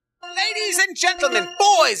Ladies and gentlemen,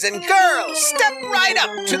 boys and girls, step right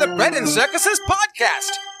up to the Bread and Circuses podcast,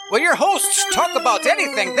 where your hosts talk about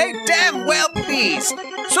anything they damn well please.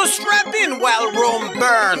 So strap in while Rome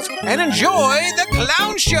burns and enjoy the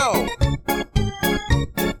clown show.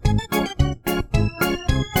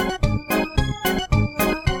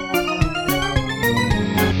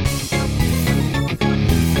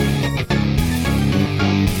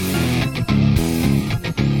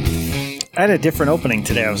 I had a different opening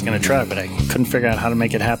today I was going to try, but I couldn't figure out how to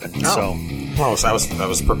make it happen. Oh. So I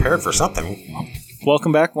was prepared for something.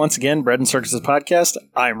 Welcome back once again, Bread and Circuses podcast.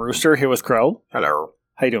 I'm Rooster here with Crow. Hello.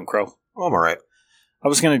 How you doing, Crow? Oh, I'm all right. I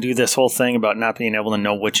was going to do this whole thing about not being able to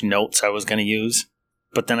know which notes I was going to use,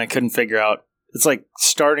 but then I couldn't figure out. It's like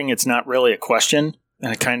starting, it's not really a question,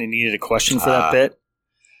 and I kind of needed a question for that bit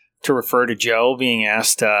to refer to Joe being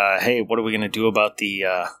asked, hey, what are we going to do about the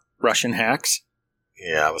Russian hacks?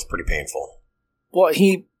 Yeah, it was pretty painful. Well,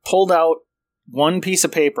 he pulled out one piece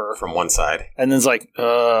of paper. From one side. And then's like, From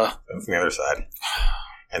the other side.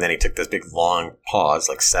 And then he took this big long pause,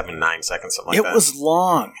 like 7-9 seconds, something like that. It was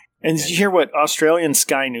long. And did you hear what Australian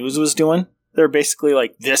Sky News was doing? They're basically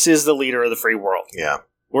like, this is the leader of the free world. Yeah.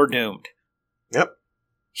 We're doomed. Yep.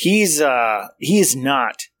 He's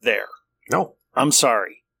not there. No. I'm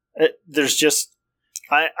sorry. There's just,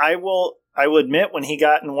 I will admit when he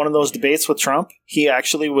got in one of those debates with Trump, he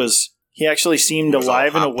actually seemed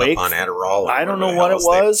alive and awake. On Adderall. I don't know what it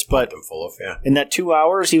was, but him full of, yeah. in that 2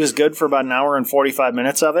 hours, he was good for about an hour and 45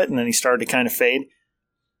 minutes of it, and then he started to kind of fade.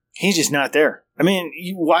 He's just not there. I mean,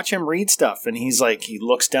 you watch him read stuff, and he's like, he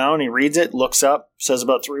looks down, he reads it, looks up, says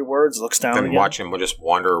about 3 words, looks down Then again. watch him just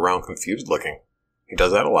wander around confused looking. He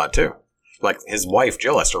does that a lot, too. Like, his wife,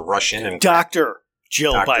 Jill, has to rush in and... Dr.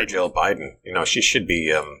 Jill Biden. You know, she should be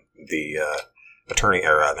the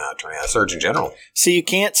Surgeon General. See, you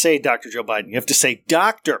can't say Dr. Joe Biden. You have to say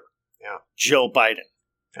Dr. Jill Biden.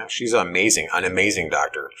 Yeah, she's an amazing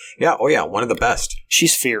doctor. Yeah, oh yeah, one of the best.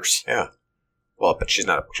 She's fierce. Yeah. Well, but she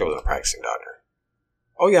wasn't a practicing doctor.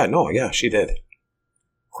 Oh yeah, no, yeah, she did.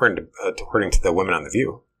 According to the women on The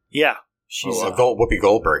View. Yeah. She's Whoopi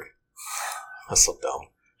Goldberg. That's so dumb.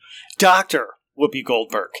 Dr. Whoopi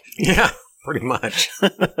Goldberg. Yeah, pretty much.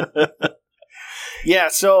 Yeah,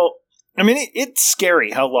 so, I mean, it's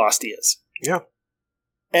scary how lost he is. Yeah.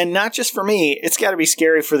 And not just for me, it's got to be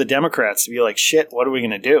scary for the Democrats to be like, shit, what are we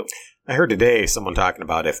going to do? I heard today someone talking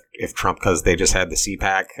about if Trump, because they just had the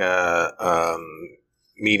CPAC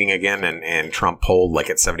meeting again, and Trump polled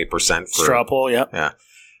like at 70%. Straw poll, yep. Yeah.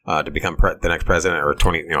 To become the next president, or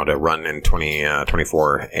to run in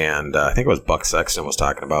 2024. And I think it was Buck Sexton was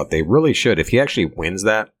talking about they really should, if he actually wins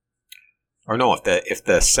that, or no, if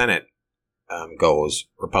the Senate goes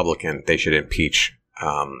Republican, they should impeach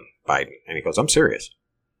Biden. And he goes, I'm serious.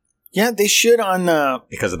 Yeah, they should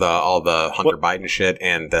because of all the Hunter Biden shit,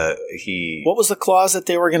 and what was the clause that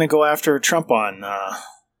they were going to go after Trump on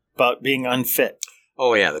about being unfit?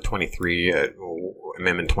 Oh yeah, the 23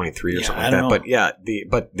 Amendment 23 or something like that. Know. But yeah,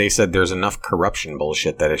 but they said there's enough corruption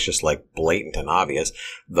bullshit that it's just like blatant and obvious.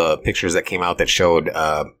 The pictures that came out that showed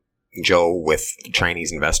Joe with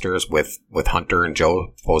Chinese investors, with Hunter and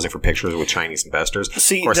Joe posing for pictures with Chinese investors.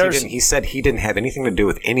 See, of course, he said he didn't have anything to do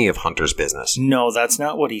with any of Hunter's business. No, that's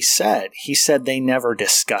not what he said. He said they never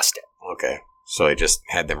discussed it. Okay. So he just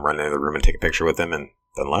had them run into the room and take a picture with them and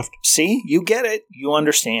then left? See, you get it. You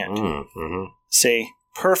understand. Mm-hmm. See,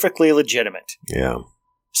 perfectly legitimate. Yeah.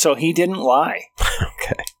 So he didn't lie.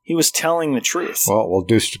 Okay. He was telling the truth. Well, we'll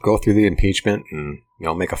go through the impeachment and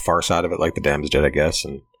make a farce out of it like the Dems did, I guess,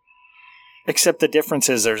 and except the difference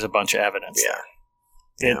is there's a bunch of evidence.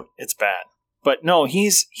 Yeah. It's bad. But no,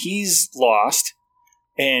 he's lost,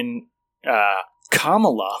 and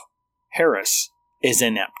Kamala Harris is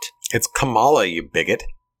inept. It's Kamala, you bigot.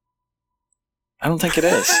 I don't think it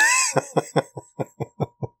is.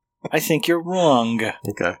 I think you're wrong.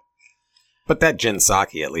 Okay. But that Jen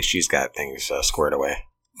Psaki, at least she's got things squared away.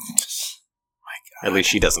 My God. At least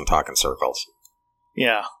she doesn't talk in circles.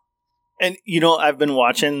 Yeah. And, I've been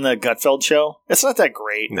watching the Gutfeld show. It's not that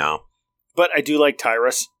great. No. But I do like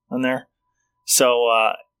Tyrus on there.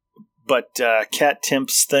 So, Kat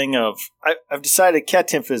Timp's thing of... I've decided Kat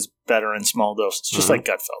Timp is better in small doses, just like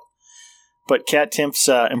Gutfeld. But Kat Timp's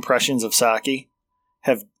impressions of Psaki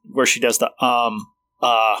where she does the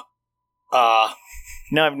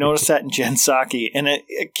Now I've noticed that in Jen Psaki, and I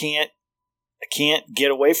can't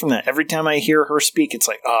get away from that. Every time I hear her speak, it's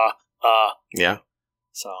like Yeah.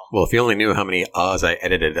 So, well, if you only knew how many ahs I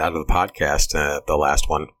edited out of the podcast, the last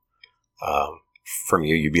one from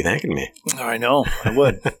you, you'd be thanking me. Oh, I know. I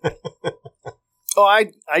would. Oh,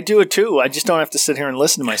 I do it too. I just don't have to sit here and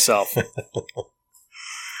listen to myself.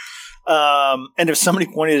 And if somebody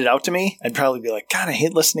pointed it out to me, I'd probably be like, God, I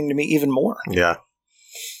hate listening to me even more. Yeah.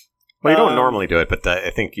 Well, you don't normally do it, but I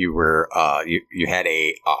think you were you had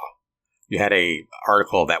a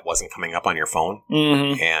article that wasn't coming up on your phone,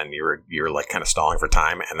 and you were like kind of stalling for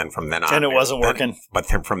time, and then from then on, and it wasn't working. But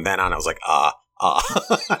then from then on, I was like, I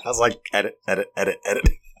was like, edit.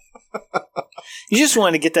 You just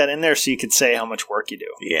wanted to get that in there so you could say how much work you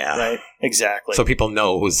do. Yeah, right. Exactly. So people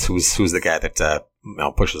know who's the guy that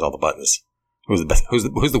pushes all the buttons. Who's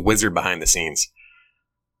the wizard behind the scenes?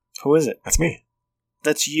 Who is it? That's me.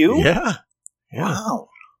 That's you? Yeah. Wow.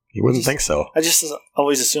 You wouldn't think so. I just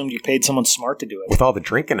always assumed you paid someone smart to do it. With all the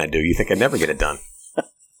drinking I do, you think I'd never get it done.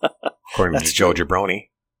 According to Joe Jabroni.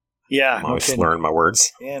 Yeah. I'm always slurring my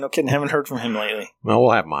words. Yeah, no kidding. Haven't heard from him lately. Well,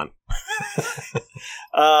 we'll have him on.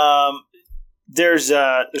 There's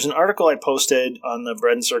an article I posted on the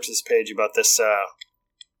Bread and Circuses page about this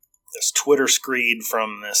Twitter screed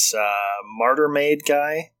from this Martyr Maid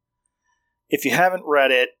guy. If you haven't read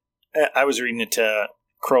it, I was reading it to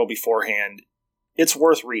Crow beforehand. It's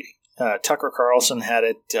worth reading. Tucker Carlson had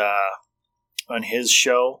it on his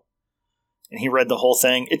show, and he read the whole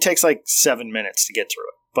thing. It takes like 7 minutes to get through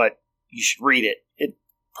it, but you should read it. It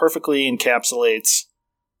perfectly encapsulates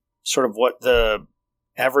sort of what the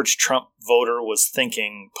average Trump voter was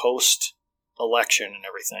thinking post-election and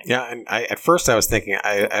everything. Yeah, and at first I was thinking,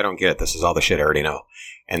 I don't get it. This is all the shit I already know.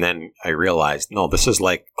 And then I realized, no, this is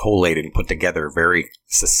like collated and put together very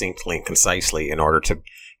succinctly and concisely in order to,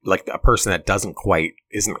 like, a person that isn't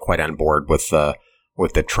quite on board with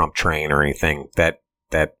the Trump train or anything that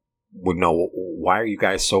would know, why are you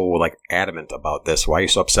guys so like adamant about this? Why are you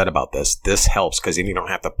so upset about this? This helps because then you don't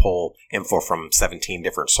have to pull info from 17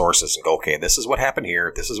 different sources and go, okay, this is what happened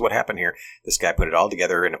here. This is what happened here. This guy put it all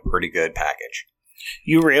together in a pretty good package.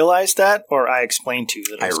 You realized that, or I explained to you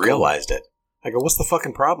that? I realized it. I go, what's the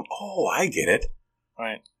fucking problem? Oh, I get it.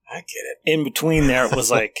 Right. I get it. In between there, it was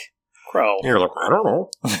like, Crow. You're like, I don't know.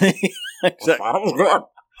 Exactly. That was good.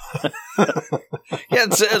 Yeah,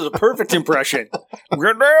 it's a perfect impression.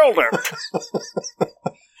 You nailed it.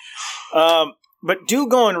 But do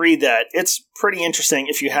go and read that. It's pretty interesting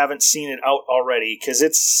if you haven't seen it out already, because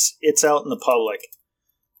it's out in the public,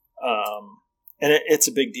 and it's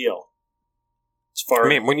a big deal. As far, I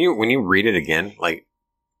mean, when you read it again, like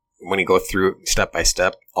when you go through step by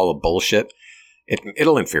step all the bullshit,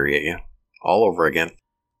 it'll infuriate you all over again.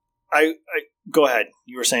 I go ahead.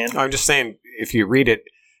 You were saying? I'm just saying, if you read it.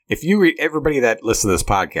 Everybody that listens to this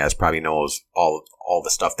podcast probably knows all the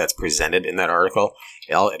stuff that's presented in that article.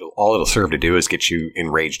 All it'll serve to do is get you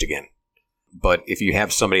enraged again. But if you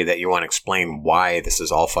have somebody that you want to explain why this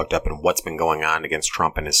is all fucked up and what's been going on against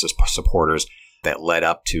Trump and his supporters that led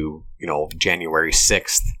up to, January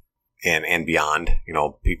 6th and beyond,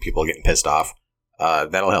 people getting pissed off,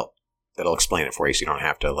 that'll help. That'll explain it for you so you don't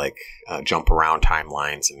have to jump around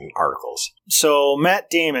timelines and articles. So Matt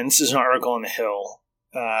Damon, this is an article on The Hill,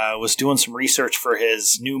 was doing some research for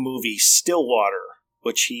his new movie Stillwater,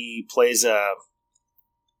 which he plays a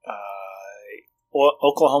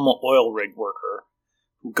Oklahoma oil rig worker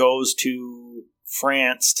who goes to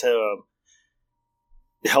France to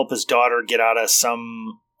help his daughter get out of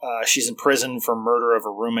some. She's in prison for murder of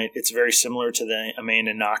a roommate. It's very similar to the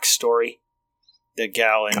Amanda Knox story, the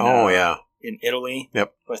gal in Italy.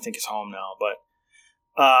 Yep, who I think is home now, but.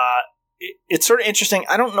 It's sort of interesting.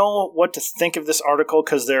 I don't know what to think of this article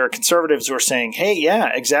because there are conservatives who are saying, hey,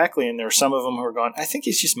 yeah, exactly. And there are some of them who are going, I think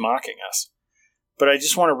he's just mocking us. But I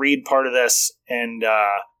just want to read part of this and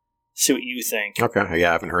see what you think. Okay. Yeah,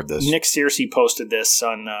 I haven't heard this. Nick Searcy posted this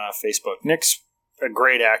on Facebook. Nick's a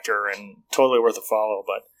great actor and totally worth a follow.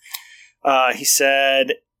 But he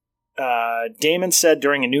said, Damon said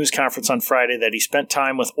during a news conference on Friday that he spent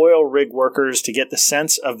time with oil rig workers to get the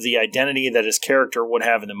sense of the identity that his character would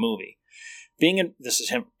have in the movie. This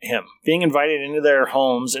is him. Being invited into their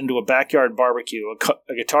homes, into a backyard barbecue,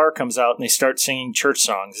 a guitar comes out and they start singing church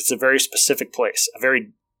songs. It's a very specific place, a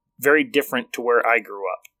very, very different to where I grew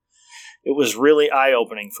up. It was really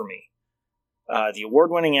eye-opening for me. The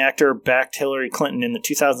award-winning actor backed Hillary Clinton in the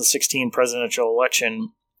 2016 presidential election,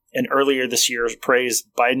 and earlier this year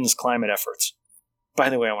praised Biden's climate efforts. By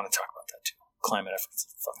the way, I want to talk about that too. Climate efforts.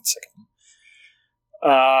 I'm fucking sick of them.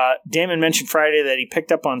 Damon mentioned Friday that he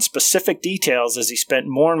picked up on specific details as he spent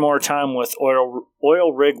more and more time with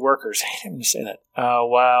oil rig workers. I didn't even say that.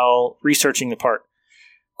 While researching the part.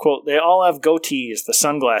 Quote, they all have goatees, the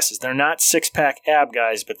sunglasses. They're not six-pack ab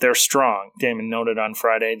guys, but they're strong, Damon noted on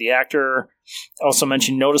Friday. The actor also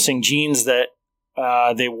mentioned noticing jeans that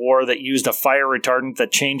they wore that used a fire retardant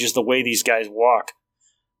that changes the way these guys walk.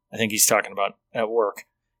 I think he's talking about at work.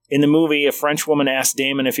 In the movie, a French woman asked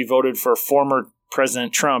Damon if he voted for former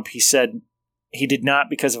President Trump. He said he did not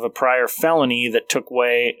because of a prior felony that took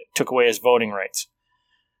away his voting rights.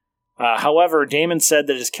 However, Damon said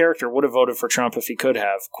that his character would have voted for Trump if he could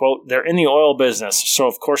have. Quote, "They're in the oil business, so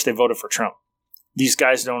of course they voted for Trump. These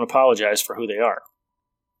guys don't apologize for who they are."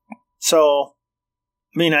 So,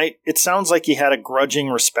 I mean, it sounds like he had a grudging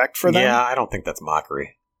respect for them. Yeah, I don't think that's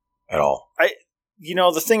mockery at all.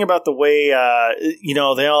 The thing about the way,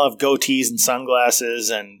 they all have goatees and sunglasses,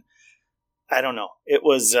 and I don't know. It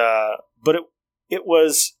was, but it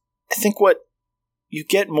was, I think what you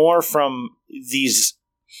get more from these,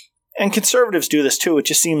 and conservatives do this too, it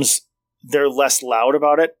just seems they're less loud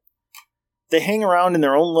about it. They hang around in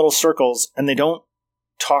their own little circles, and they don't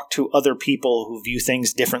talk to other people who view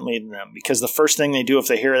things differently than them, because the first thing they do if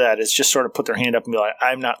they hear that is just sort of put their hand up and be like,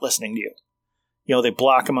 "I'm not listening to you." They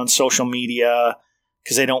block them on social media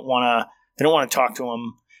because they don't want to talk to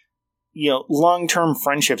them. Long-term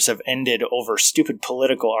friendships have ended over stupid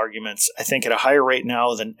political arguments, I think, at a higher rate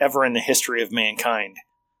now than ever in the history of mankind.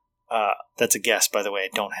 That's a guess, by the way. I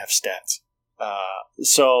don't have stats.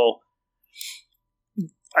 So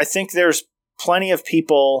I think there's plenty of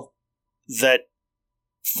people that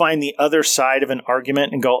find the other side of an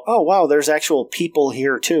argument and go, "Oh, wow, there's actual people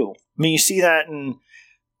here too." I mean, you see that in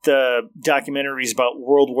the documentaries about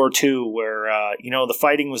World War II where, the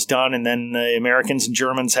fighting was done and then the Americans and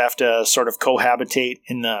Germans have to sort of cohabitate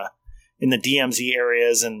in the DMZ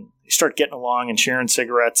areas, and you start getting along and sharing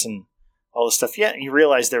cigarettes and all this stuff. Yeah, you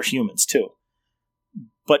realize they're humans too.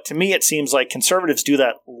 But to me, it seems like conservatives do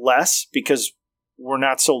that less because we're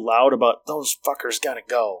not so loud about "those fuckers gotta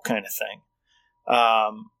go" kind of thing.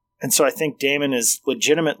 And so I think Damon is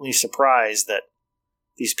legitimately surprised that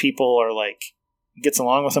these people are like, he gets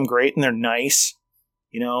along with them great and they're nice,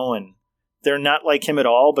 and they're not like him at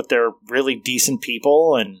all, but they're really decent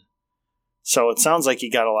people. And so it sounds like he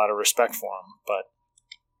got a lot of respect for him, but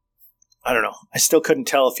I don't know. I still couldn't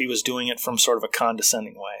tell if he was doing it from sort of a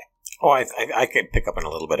condescending way. Oh, I could pick up on a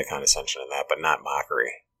little bit of condescension in that, but not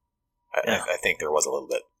mockery. I think there was a little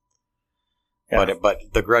bit. Yeah.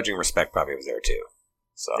 But the grudging respect probably was there too.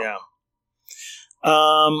 So yeah.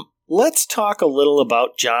 Let's talk a little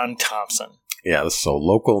about John Thompson. Yeah, so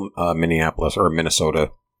local Minneapolis or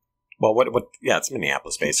Minnesota. Well, what? Yeah, it's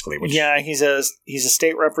Minneapolis basically. Yeah, he's a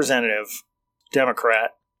state representative,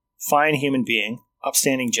 Democrat, fine human being,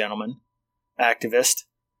 upstanding gentleman, activist,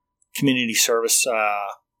 community service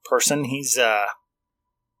person. He's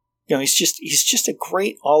he's just a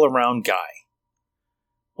great all around guy.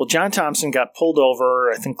 Well, John Thompson got pulled over,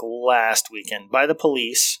 I think, last weekend by the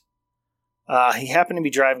police. He happened to be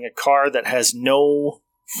driving a car that has no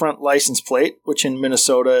front license plate, which in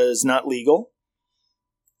Minnesota is not legal,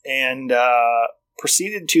 and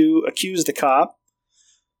proceeded to accuse the cop,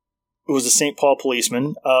 who was a St. Paul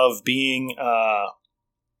policeman, of being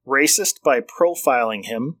racist by profiling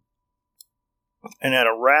him. And at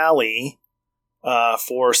a rally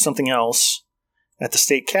for something else at the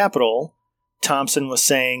state capitol, Thompson was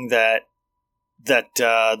saying that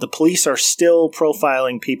the police are still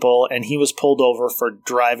profiling people, and he was pulled over for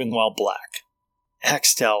driving while black.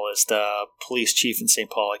 Axtell is the police chief in St.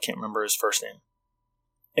 Paul. I can't remember his first name.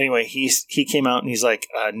 Anyway, he came out and he's like,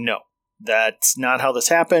 no, that's not how this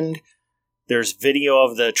happened. There's video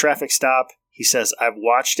of the traffic stop. He says, I've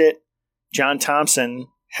watched it. John Thompson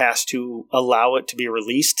has to allow it to be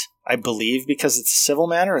released, I believe, because it's a civil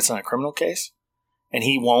matter. It's not a criminal case. And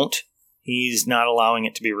he won't. He's not allowing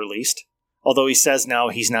it to be released. Although he says now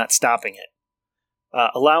he's not stopping it.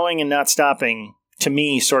 Allowing and not stopping, to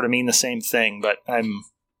me, sort of mean the same thing, but I'm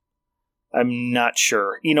not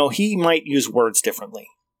sure. He might use words differently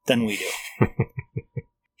than we do.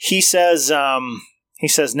 He says, no,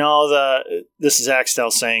 this is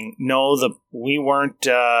Axtell saying, no, we weren't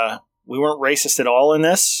racist at all in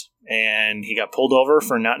this, and he got pulled over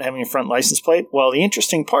for not having a front license plate. Well, the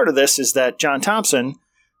interesting part of this is that John Thompson,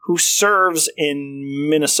 who serves in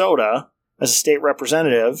Minnesota as a state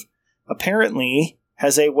representative, apparently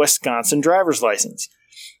has a Wisconsin driver's license.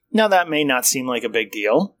 Now, that may not seem like a big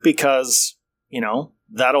deal because,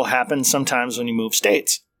 that'll happen sometimes when you move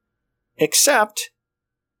states. Except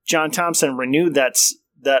John Thompson renewed that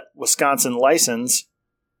Wisconsin license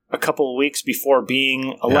a couple of weeks before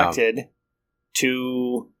being elected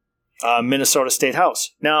to Minnesota State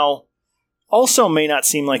House. Now, also may not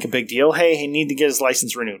seem like a big deal. Hey, he need to get his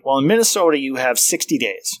license renewed. Well, in Minnesota, you have 60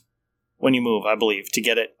 days when you move, I believe, to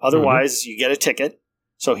get it. Otherwise, you get a ticket.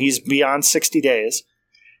 So he's beyond 60 days.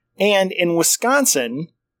 And in Wisconsin,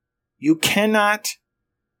 you cannot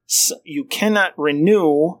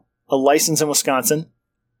renew a license in Wisconsin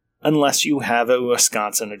unless you have a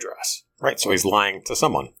Wisconsin address. Right, so he's lying to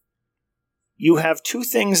someone. You have two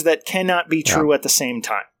things that cannot be true at the same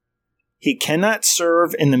time. He cannot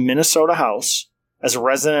serve in the Minnesota House as a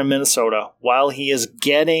resident of Minnesota while he is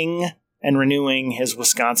getting and renewing his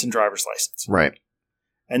Wisconsin driver's license. Right.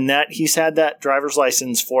 And that he's had that driver's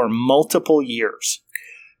license for multiple years.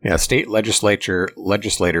 Yeah, state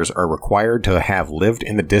legislators are required to have lived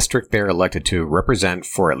in the district they're elected to represent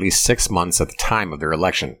for at least 6 months at the time of their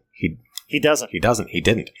election. He doesn't. He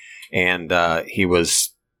didn't. And he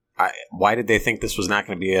was... why did they think this was not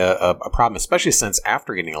going to be a problem? Especially since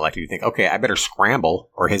after getting elected, you think, okay, I better scramble.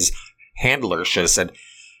 Or his handler should have said,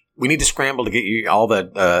 we need to scramble to get you all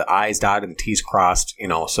the I's dotted and T's crossed,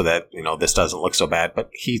 so that, this doesn't look so bad. But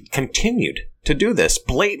he continued to do this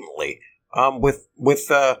blatantly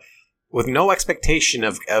with no expectation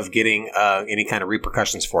of getting any kind of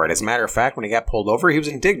repercussions for it. As a matter of fact, when he got pulled over, he was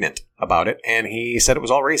indignant about it. And he said it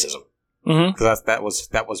was all racism. Because that was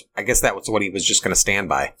I guess that was what he was just going to stand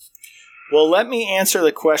by. Well, let me answer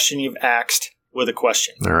the question you've asked with a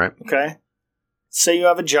question. All right. Okay? Say you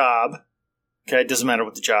have a job. Okay, it doesn't matter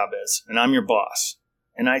what the job is. And I'm your boss.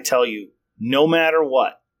 And I tell you, no matter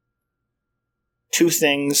what, two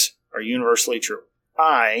things are universally true.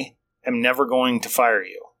 I am never going to fire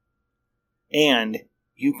you. And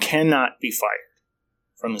you cannot be fired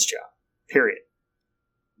from this job. Period.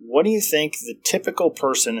 What do you think the typical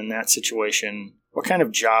person in that situation, what kind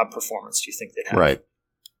of job performance do you think they'd have? Right.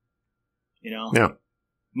 Yeah.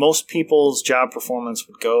 Most people's job performance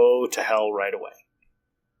would go to hell right away.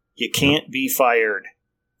 You can't be fired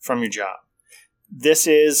from your job. This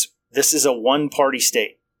is a one-party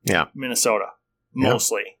state. Yeah. Minnesota,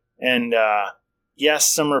 mostly. Yeah. And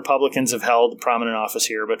yes, some Republicans have held prominent office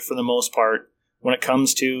here, but for the most part, when it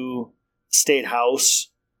comes to state house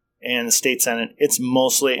and the state senate, it's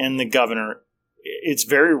mostly, and the governor, it's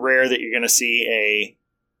very rare that you're going to see a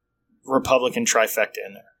Republican trifecta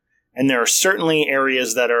in there. And there are certainly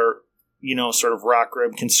areas that are, sort of rock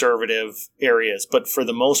rib conservative areas. But for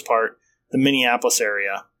the most part, the Minneapolis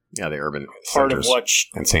area, the urban part centers, of what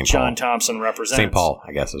and St. John Paul. Thompson represents. St. Paul,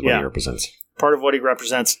 I guess, is what he represents. Part of what he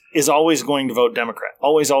represents is always going to vote Democrat.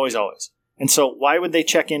 Always, always, always. And so why would they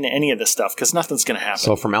check into any of this stuff? Because nothing's going to happen.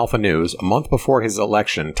 So from Alpha News, a month before his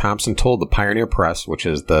election, Thompson told the Pioneer Press, which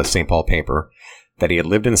is the St. Paul paper, that he had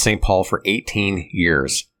lived in St. Paul for 18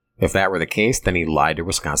 years. If that were the case, then he lied to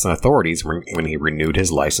Wisconsin authorities when he renewed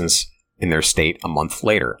his license in their state a month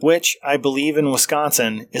later. Which I believe in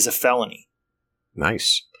Wisconsin is a felony.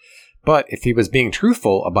 Nice. But if he was being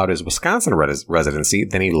truthful about his Wisconsin residency,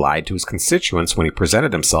 then he lied to his constituents when he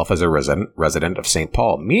presented himself as a resident of St.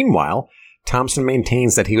 Paul. Meanwhile, Thompson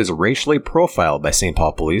maintains that he was racially profiled by St.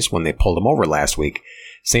 Paul police when they pulled him over last week.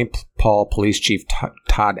 St. Paul Police Chief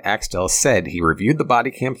Todd Axtell said he reviewed the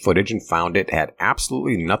body cam footage and found it had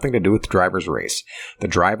absolutely nothing to do with the driver's race. The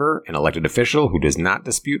driver, an elected official who does not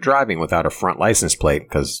dispute driving without a front license plate,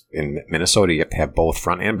 because in Minnesota you have to have both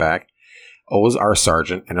front and back, owes our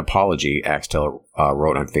sergeant an apology, Axtell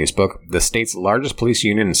wrote on Facebook. The state's largest police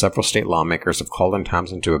union and several state lawmakers have called on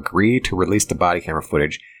Thompson to agree to release the body camera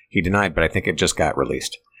footage. He denied, but I think it just got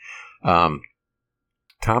released.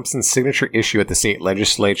 Thompson's signature issue at the state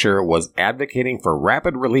legislature was advocating for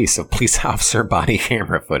rapid release of police officer body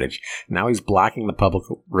camera footage. Now he's blocking the public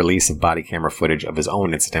release of body camera footage of his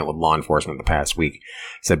own incident with law enforcement the past week,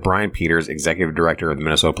 said Brian Peters, executive director of the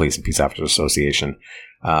Minnesota Police and Peace Officers Association.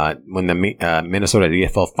 When the Minnesota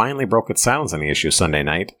DFL finally broke its silence on the issue Sunday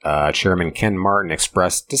night, Chairman Ken Martin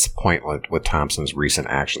expressed disappointment with Thompson's recent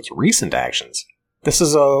actions. Recent actions. This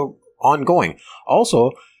is ongoing.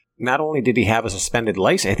 Also, not only did he have a suspended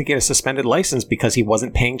license, I think he had a suspended license because he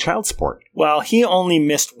wasn't paying child support. Well, he only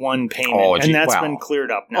missed one payment, and that's been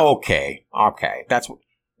cleared up now. Okay. That's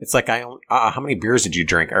it's like how many beers did you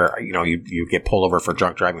drink? Or you get pulled over for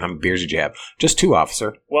drunk driving. How many beers did you have? Just 2,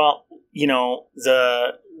 officer. Well,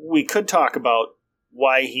 we could talk about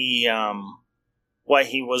why he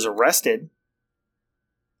was arrested.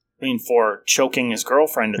 I mean, for choking his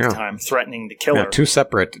girlfriend at the time, threatening to kill her. Two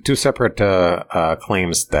separate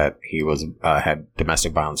claims that he was had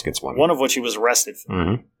domestic violence against women. One of which he was arrested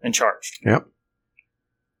for and charged. Yep.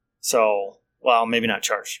 So, well, maybe not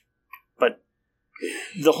charged, but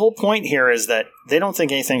the whole point here is that they don't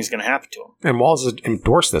think anything's going to happen to him. And Walz has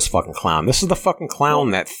endorsed this fucking clown. This is the fucking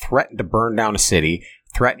clown that threatened to burn down a city,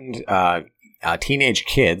 threatened teenage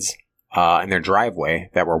kids. In their driveway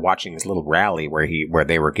that were watching this little rally where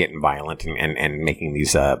they were getting violent and making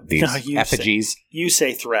these effigies. You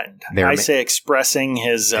say threatened. I say expressing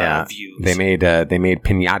his views. They made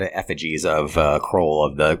pinata effigies of Kroll,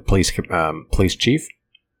 of the police chief.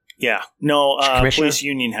 Yeah. No, Commissioner? police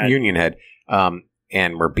union head. Union head.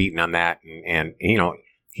 And we're beating on that. And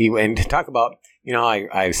to talk about,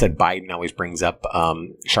 I said Biden always brings up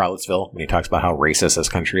Charlottesville when he talks about how racist this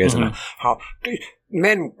country is and how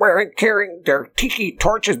men carrying their tiki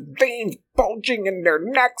torches, veins bulging in their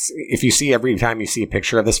necks. If you see every time you see a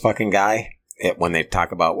picture of this fucking guy, when they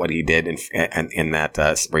talk about what he did in that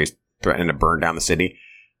where he's threatening to burn down the city,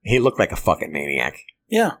 he looked like a fucking maniac.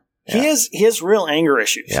 Yeah. He has real anger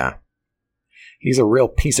issues. Yeah. He's a real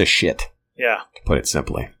piece of shit. Yeah. To put it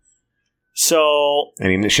simply. So, I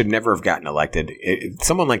mean, it should never have gotten elected.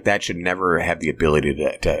 Someone like that should never have the ability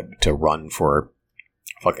to run for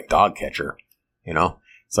fucking dog catcher.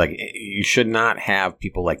 It's like you should not have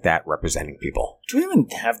people like that representing people. do we even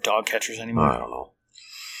have dog catchers anymore? I don't know.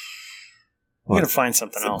 I'm going to find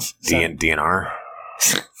something else. DNR.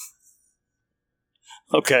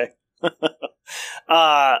 Okay.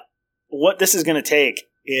 What this is going to take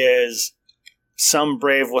is some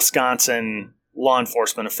brave Wisconsin law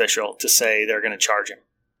enforcement official to say they're going to charge him.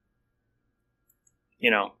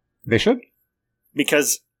 They should.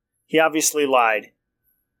 Because he obviously lied.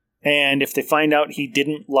 And if they find out he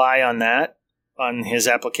didn't lie on that, on his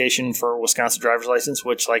application for a Wisconsin driver's license,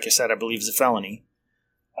 which, like I said, I believe is a felony,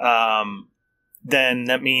 then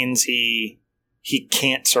that means he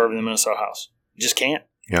can't serve in the Minnesota House. He just can't.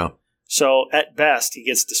 Yeah. So at best, he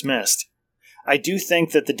gets dismissed. I do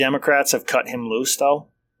think that the Democrats have cut him loose, though,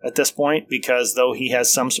 at this point, because though he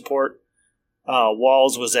has some support,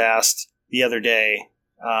 Walz was asked the other day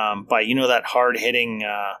by, that hard-hitting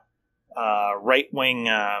right-wing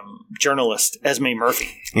journalist, Esme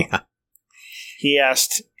Murphy. Yeah.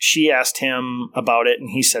 She asked him about it, and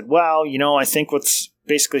he said, well, I think what's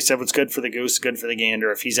good for the goose is good for the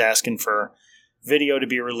gander. If he's asking for video to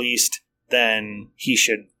be released, then he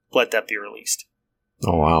should let that be released.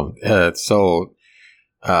 Oh, wow. So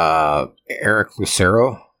Eric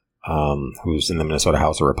Lucero, who's in the Minnesota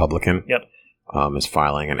House, a Republican, yep, is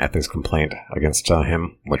filing an ethics complaint against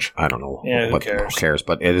him, which I don't know. Yeah, who cares?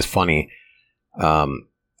 But it is funny.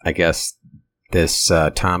 I guess this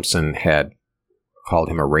Thompson had called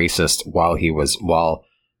him a racist while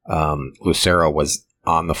Lucero was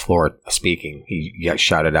on the floor speaking. He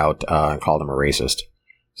shouted out and called him a racist.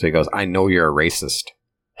 So he goes, I know you're a racist.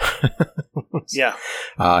 Yeah.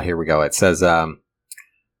 Here we go. It says, Eric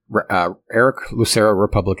Lucero,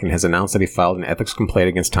 Republican, has announced that he filed an ethics complaint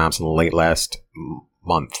against Thompson late last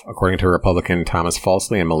month. According to a Republican, Thomas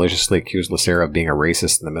falsely and maliciously accused Lucero of being a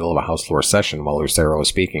racist in the middle of a House floor session while Lucero was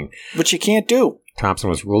speaking. Which you can't do. Thompson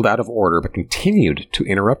was ruled out of order, but continued to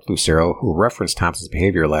interrupt Lucero, who referenced Thompson's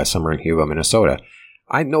behavior last summer in Hugo, Minnesota.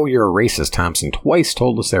 I know you're a racist, Thompson twice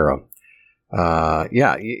told Lucero.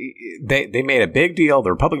 They made a big deal.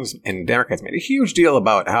 The Republicans and Democrats made a huge deal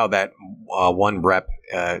about how that one rep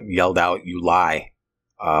yelled out, "You lie,"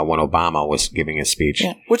 when Obama was giving his speech.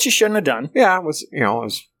 Yeah, which he shouldn't have done. Yeah, it was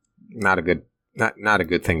not a good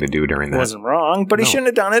thing to do during that. It wasn't wrong, but he shouldn't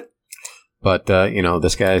have done it. But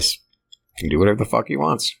this guy's can do whatever the fuck he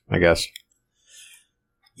wants, I guess.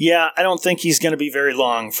 Yeah, I don't think he's going to be very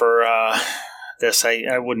long for this.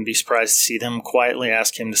 I wouldn't be surprised to see them quietly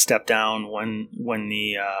ask him to step down when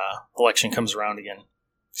the election comes around again.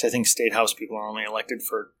 Because I think state house people are only elected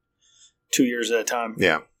for 2 years at a time.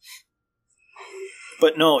 Yeah.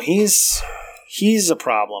 But no, he's a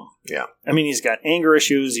problem. Yeah. I mean, he's got anger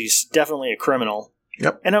issues. He's definitely a criminal.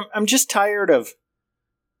 Yep. And I'm just tired of...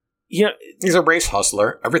 he's a race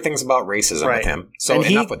hustler. Everything's about racism with him. So and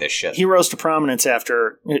enough with this shit. He rose to prominence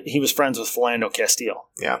after he was friends with Philando Castile.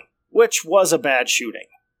 Yeah. Which was a bad shooting.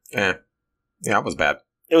 Yeah, it was bad.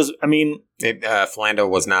 It was, Philando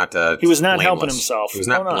was not... he was not blameless. helping himself. He was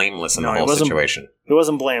not blameless in the whole situation. He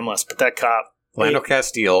wasn't blameless, but that cop... Philando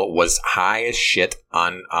Castile was high as shit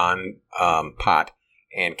on pot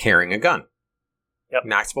and carrying a gun. Yep.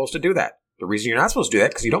 Not supposed to do that. The reason you're not supposed to do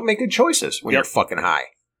that is because you don't make good choices when you're fucking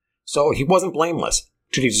high. So he wasn't blameless.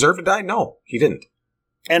 Did he deserve to die? No, he didn't.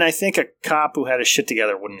 And I think a cop who had his shit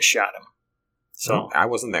together wouldn't have shot him. So I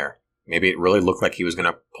wasn't there. Maybe it really looked like he was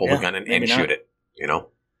going to pull the gun and shoot it,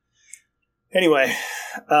 Anyway,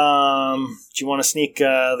 do you want to sneak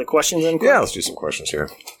the questions in quick? Yeah, let's do some questions here.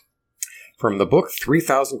 From the book,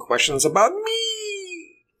 3,000 Questions About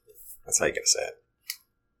Me. That's how you got to say it.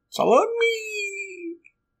 It's all about me.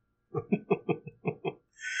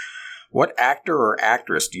 What actor or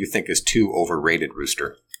actress do you think is too overrated,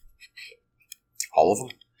 Rooster? All of them?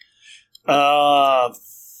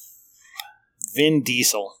 Vin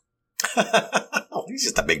Diesel. He's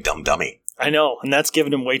just a big dumb dummy. I know, and that's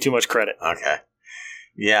giving him way too much credit. Okay.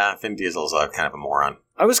 Yeah, Vin Diesel's kind of a moron.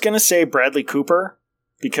 I was going to say Bradley Cooper,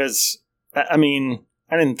 because, I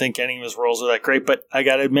I didn't think any of his roles were that great, but I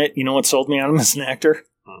gotta admit, you know what sold me on him as an actor?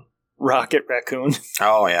 Rocket Raccoon.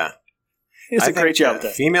 Oh, yeah. He does a great job with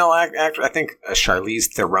that. Female actor, I think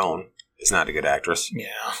Charlize Theron is not a good actress.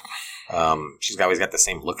 Yeah. She's always got the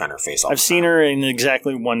same look on her face all the I've time. seen her in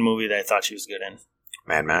exactly one movie that I thought she was good in.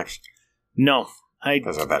 Mad Max? No.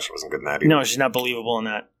 Because I thought she wasn't good in that either. No, she's not believable in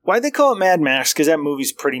that. Why'd they call it Mad Max? Because that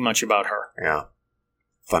movie's pretty much about her. Yeah.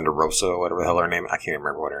 Thunder Rosa, whatever the hell her name. I can't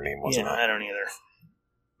remember what her name was. Yeah, I don't either.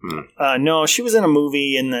 No, she was in a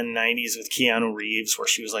movie in the 90s with Keanu Reeves where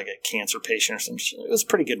she was like a cancer patient or something. It was a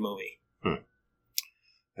pretty good movie.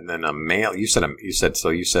 And then a male, you said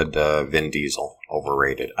Vin Diesel,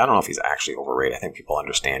 overrated. I don't know if he's actually overrated. I think people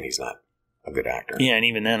understand he's not a good actor. Yeah, and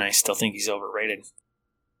even then I still think he's overrated.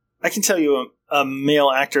 I can tell you a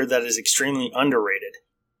male actor that is extremely underrated.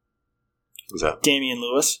 Who's that? Damian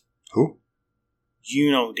Lewis. Who?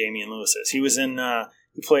 You know who Damian Lewis is. He was in,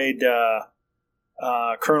 he played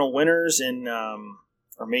Colonel Winters in,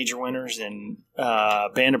 or Major Winters in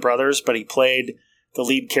Band of Brothers, but he played the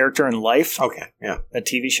lead character in Life. Okay, yeah. That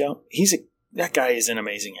TV show. That guy is an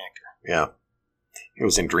amazing actor. Yeah. He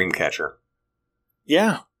was in Dreamcatcher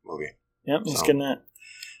Yeah. movie. Yep, he's good in that.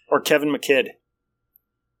 Or Kevin McKidd.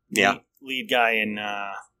 Yeah. Lead guy in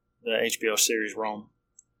the HBO series Rome.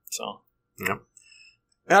 So. Yeah.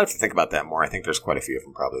 I have to think about that more. I think there's quite a few of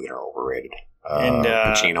them probably that are overrated. And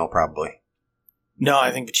Pacino, probably. No,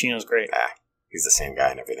 I think Pacino's great. He's the same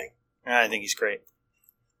guy and everything. I think he's great.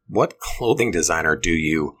 What clothing designer do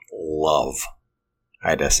you love? I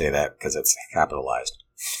had to say that because it's capitalized.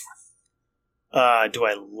 Do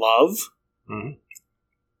I love? Mm-hmm.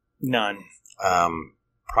 None.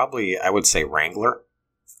 Probably, I would say Wrangler.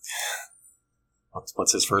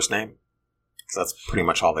 What's his first name? Because that's pretty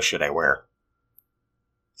much all the shit I wear.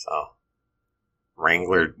 So,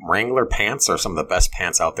 Wrangler pants are some of the best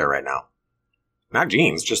pants out there right now. Not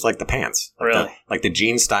jeans, just like the pants. Really? Like the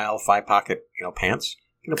jean style 5-pocket, pants.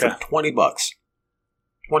 You know, Okay. for $20.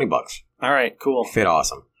 $20. All right, cool. Fit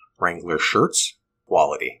awesome. Wrangler shirts,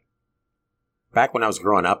 quality. Back when I was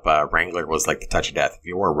growing up, Wrangler was like the touch of death. If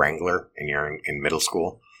you wore Wrangler and you're in middle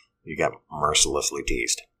school, you got mercilessly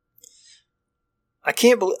teased. I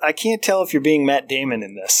can't tell if you're being Matt Damon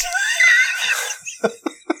in this.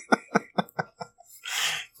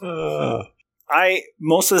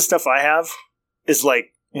 Most of the stuff I have is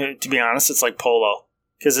like, to be honest, it's like Polo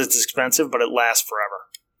because it's expensive, but it lasts forever.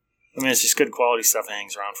 I mean, it's just good quality stuff that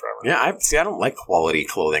hangs around forever. Yeah, I don't like quality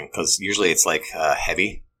clothing because usually it's like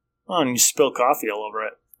heavy. Oh, and you spill coffee all over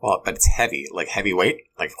it. Well, but it's heavy, like heavyweight,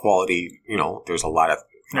 like quality. There's a lot of.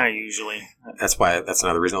 Not usually. That's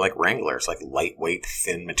another reason I like Wrangler. It's like lightweight,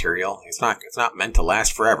 thin material. It's not meant to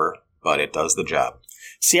last forever, but it does the job.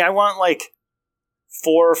 See, I want like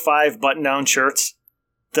 4 or 5 button-down shirts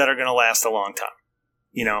that are going to last a long time.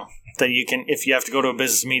 That you can, if you have to go to a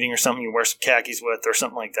business meeting or something, you wear some khakis with or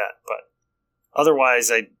something like that. But otherwise,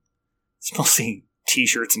 it's mostly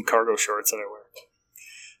T-shirts and cargo shorts that I wear.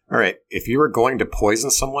 All right. If you were going to poison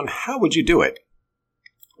someone, how would you do it?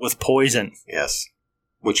 With poison. Yes.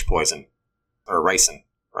 Which poison? Or ricin,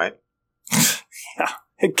 right? Yeah.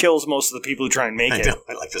 It kills most of the people who try and make it.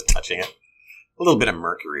 I like just touching it. A little bit of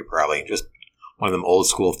mercury, probably. Just one of them old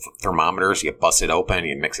school thermometers. You bust it open,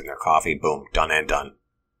 you mix it in their coffee, boom, done and done.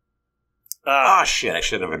 Shit, I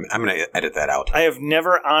should have. I'm going to edit that out. I have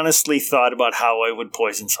never honestly thought about how I would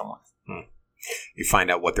poison someone. You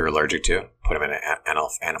find out what they're allergic to, put them in an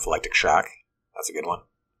anaphylactic shock. That's a good one.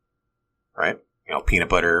 Right? Peanut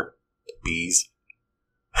butter, bees.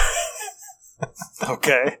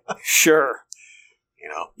 Okay, sure.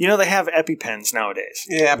 They have EpiPens nowadays.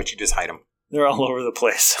 Yeah, but you just hide them. They're all over the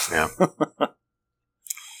place. Yeah.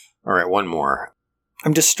 All right, one more.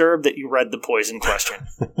 I'm disturbed that you read the poison question.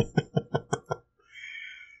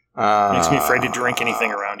 Makes me afraid to drink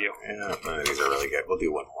anything around you. Yeah, these are really good. We'll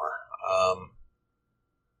do one more.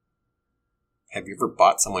 Have you ever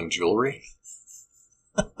bought someone jewelry?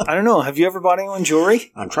 I don't know. Have you ever bought anyone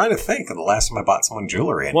jewelry? I'm trying to think of the last time I bought someone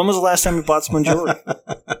jewelry. When was the last time you bought someone jewelry?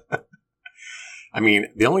 I mean,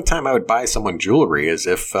 the only time I would buy someone jewelry is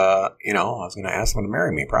if, I was going to ask them to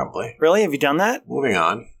marry me, probably. Really? Have you done that? Moving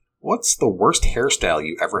on. What's the worst hairstyle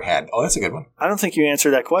you ever had? Oh, that's a good one. I don't think you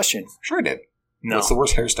answered that question. Sure I did. No. What's the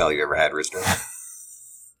worst hairstyle you ever had, Rooster?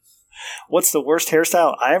 What's the worst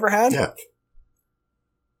hairstyle I ever had? Yeah.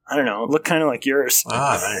 I don't know. It looked kind of like yours.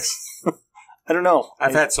 Ah, nice. I don't know.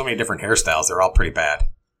 I've had so many different hairstyles. They're all pretty bad.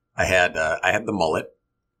 I had the mullet.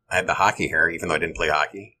 I had the hockey hair, even though I didn't play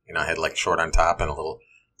hockey. I had like short on top and a little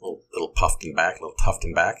puffed in back,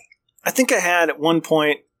 I think I had at one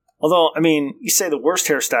point, although, I mean, you say the worst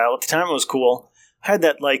hairstyle. At the time it was cool. I had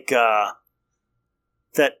that like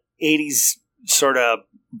 '80s sort of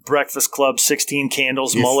Breakfast Club 16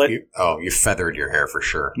 candles mullet. You feathered your hair for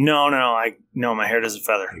sure. No, my hair doesn't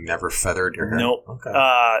feather. You never feathered your hair? Nope. Okay.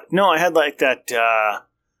 No, I had like that,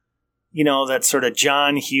 that sort of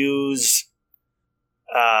John Hughes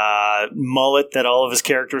mullet that all of his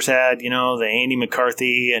characters had, the Andy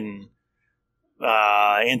McCarthy and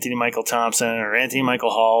Anthony Michael Thompson or Anthony Michael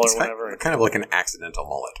Hall or whatever. Kind of like an accidental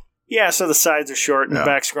mullet. Yeah, so the sides are short and the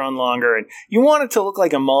back's grown longer. And you want it to look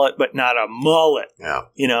like a mullet, but not a mullet. Yeah.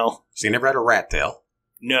 So you never had a rat tail?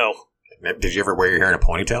 No. Did you ever wear your hair in a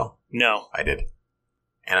ponytail? No. I did.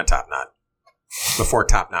 And a top knot. Before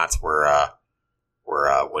top knots were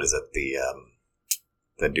what is it,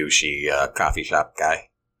 the douchey coffee shop guy?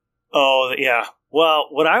 Oh, yeah. Well,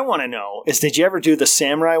 what I want to know is, did you ever do the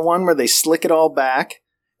samurai one where they slick it all back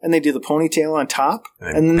and they do the ponytail on top?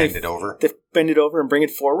 And then bend it over? They bend it over and bring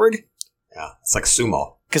it forward? Yeah, it's like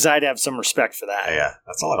sumo. Because I'd have some respect for that. Yeah,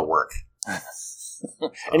 that's a lot of work.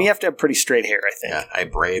 And you have to have pretty straight hair, I think. Yeah, I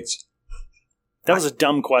had braids. That was a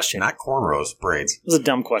dumb question. Not cornrows, braids. It was a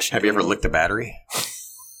dumb question. Have you ever licked a battery?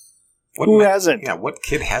 Who hasn't? Yeah, what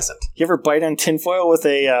kid hasn't? You ever bite on tinfoil with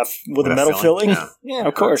a metal filling? Yeah,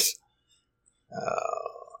 of course.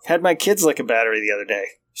 Had my kids lick a battery the other day.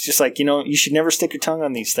 It's just like, you should never stick your tongue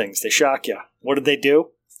on these things. They shock you. What did they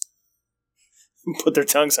do? Put their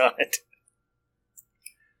tongues on it.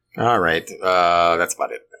 All right. That's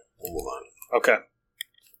about it. We'll move on. Okay.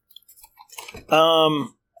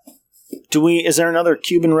 Is there another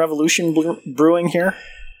Cuban Revolution brewing here?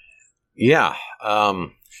 Yeah.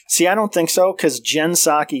 See, I don't think so, because Jen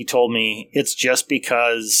Psaki told me it's just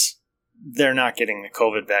because they're not getting the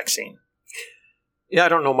COVID vaccine. Yeah, I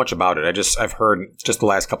don't know much about it. I've heard just the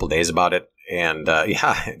last couple of days about it, and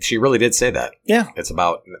she really did say that. Yeah, it's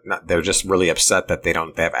about they're just really upset that they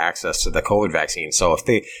have access to the COVID vaccine. So if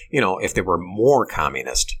they were more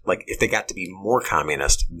communist, like if they got to be more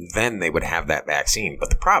communist, then they would have that vaccine. But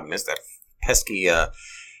the problem is that pesky,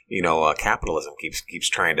 capitalism keeps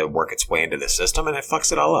trying to work its way into the system, and it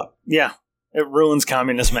fucks it all up. Yeah, it ruins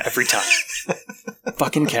communism every time.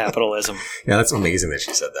 Fucking capitalism. Yeah, that's amazing that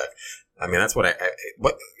she said that. I mean, that's what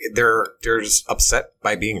they're just upset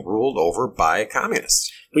by being ruled over by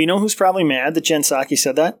communists. Well, you know who's probably mad that Jen Psaki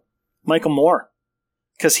said that? Michael Moore.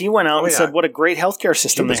 Because he went out and said what a great healthcare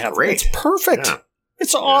system they have. Great. It's perfect. Yeah.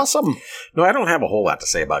 It's awesome. No, I don't have a whole lot to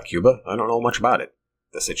say about Cuba. I don't know much about it,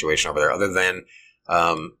 the situation over there, other than,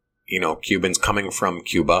 Cubans coming from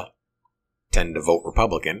Cuba tend to vote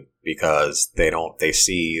Republican because they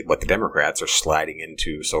see what the Democrats are sliding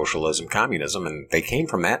into socialism, communism, and they came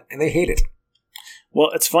from that and they hate it.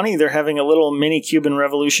 Well, it's funny, they're having a little mini Cuban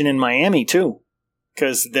revolution in Miami too,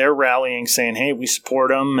 because they're rallying saying, hey, we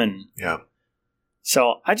support them. And yeah.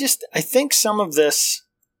 So I think some of this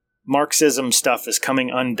Marxism stuff is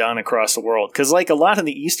coming undone across the world, because like a lot of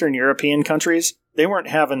the Eastern European countries, they weren't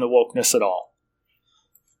having the wokeness at all.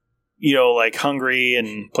 Like Hungary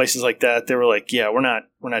and places like that, they were like, yeah, we're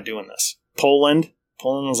not doing this. Poland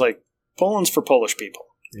was like, Poland's for Polish people.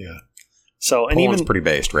 Yeah. So, and Poland's pretty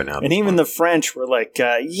based right now. And even the French were like,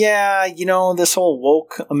 this whole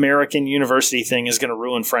woke American university thing is going to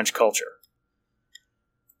ruin French culture.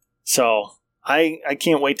 So I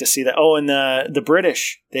can't wait to see that. Oh, and the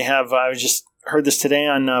British, they have, I just heard this today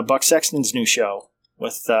on Buck Sexton's new show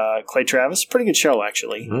with Clay Travis. Pretty good show,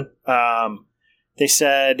 actually. Mm-hmm. They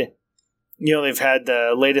said, they've had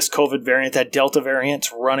the latest COVID variant, that Delta variant,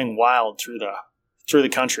 running wild through the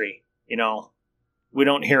country. We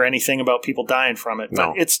don't hear anything about people dying from it,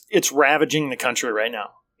 but it's ravaging the country right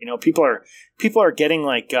now. People are getting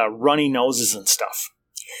like runny noses and stuff.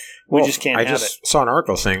 We just can't have it. I just saw an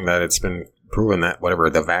article saying that it's been proven that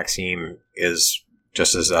the vaccine is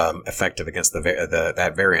just as effective against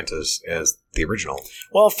that variant as the original.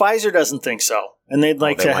 Well, Pfizer doesn't think so, and they'd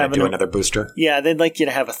like to have another booster. Yeah, they'd like you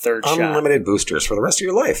to have a third shot. Unlimited boosters for the rest of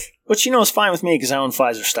your life. Which is fine with me because I own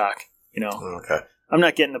Pfizer stock. Okay. I'm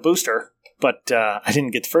not getting the booster, but I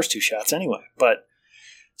didn't get the first 2 shots anyway. But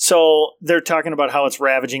so they're talking about how it's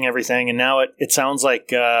ravaging everything, and now it sounds like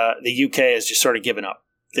the UK has just sort of given up.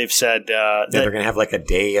 They've said that they're going to have like a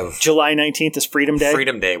day of July 19th is Freedom Day.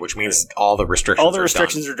 Freedom Day, which means all the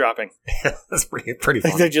restrictions are dropping. That's pretty funny.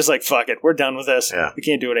 They're just like, fuck it, we're done with this. Yeah. We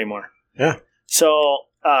can't do it anymore. Yeah. So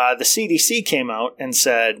the CDC came out and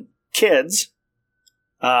said kids,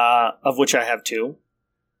 of which I have 2,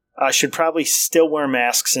 should probably still wear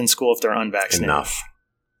masks in school if they're unvaccinated.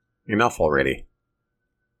 Enough already.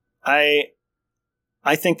 I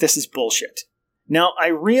think this is bullshit. Now, I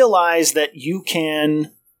realize that you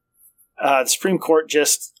can... the Supreme Court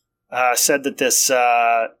just said that this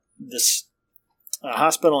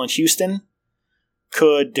hospital in Houston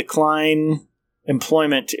could decline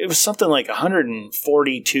employment. It was something like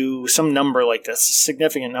 142, some number like this, a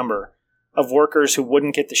significant number of workers who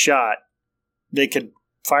wouldn't get the shot. They could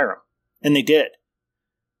fire them. And they did.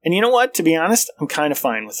 And you know what? To be honest, I'm kind of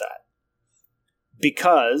fine with that.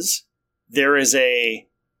 Because there is a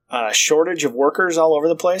shortage of workers all over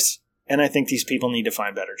the place. And I think these people need to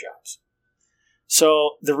find better jobs.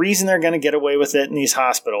 So the reason they're going to get away with it in these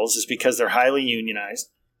hospitals is because they're highly unionized.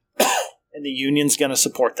 And the union's going to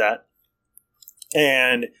support that.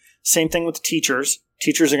 And same thing with the teachers.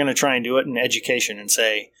 Teachers are going to try and do it in education and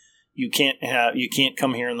say, you can't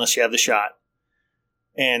come here unless you have the shot.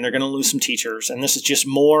 And they're going to lose some teachers. And this is just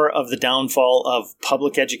more of the downfall of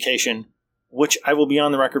public education, which I will be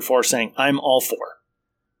on the record for saying I'm all for.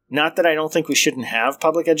 Not that I don't think we shouldn't have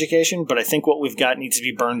public education, but I think what we've got needs to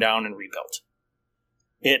be burned down and rebuilt.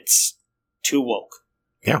 It's too woke.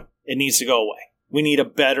 Yeah. It needs to go away. We need a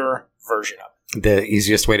better version of it. The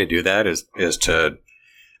easiest way to do that is to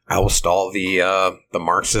oust all the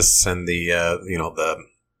Marxists and the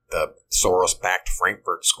Soros-backed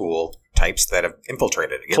Frankfurt School types that have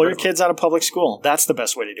infiltrated. Pull your kids out of public school. That's the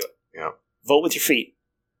best way to do it. Yeah. Vote with your feet.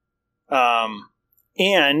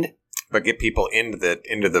 But get people into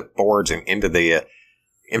the boards and into the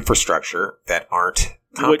infrastructure that aren't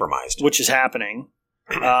compromised, which is happening.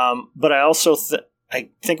 But I also I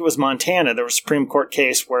think it was Montana. There was a Supreme Court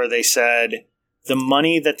case where they said the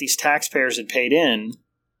money that these taxpayers had paid in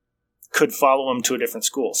could follow them to a different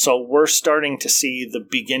school. So we're starting to see the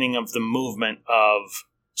beginning of the movement of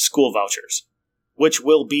school vouchers, which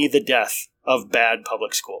will be the death of bad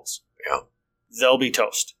public schools. Yeah. They'll be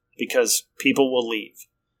toast because people will leave.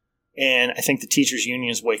 And I think the teachers union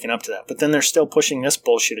is waking up to that. But then they're still pushing this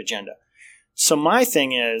bullshit agenda. So my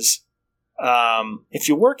thing is, if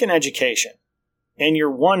you work in education and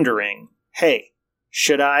you're wondering, hey,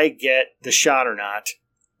 should I get the shot or not?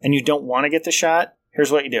 And you don't want to get the shot,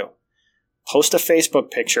 here's what you do. Post a Facebook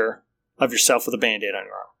picture of yourself with a Band-Aid on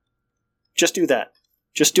your arm. Just do that.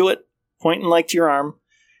 Just do it. Point and like to your arm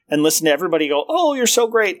and listen to everybody go, oh, you're so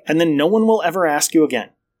great. And then no one will ever ask you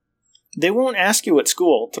again. They won't ask you at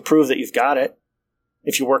school to prove that you've got it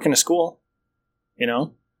if you work in a school,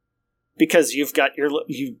 because you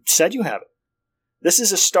said you have it. This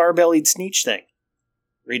is a star-bellied Sneetch thing.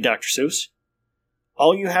 Read Dr. Seuss.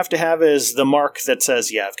 All you have to have is the mark that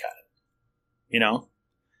says, yeah, I've got it.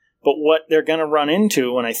 But what they're going to run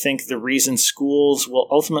into, and I think the reason schools will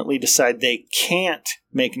ultimately decide they can't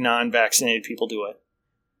make non-vaccinated people do it,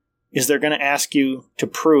 is they're going to ask you to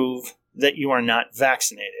prove that you are not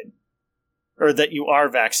vaccinated. Or that you are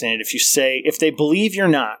vaccinated. If they believe you're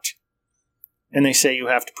not, and they say you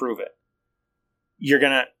have to prove it,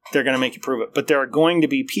 they're gonna make you prove it. But there are going to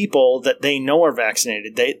be people that they know are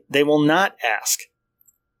vaccinated. They will not ask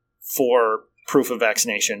for proof of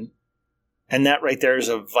vaccination, and that right there is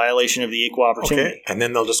a violation of the equal opportunity. Okay, and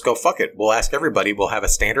then they'll just go, fuck it. We'll ask everybody. We'll have a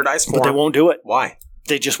standardized form. But they won't do it. Why?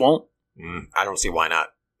 They just won't. I don't see why not.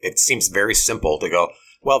 It seems very simple to go,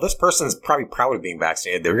 well, this person's probably proud of being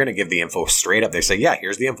vaccinated. They're going to give the info straight up. They say, yeah,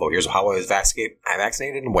 here's the info. Here's how I was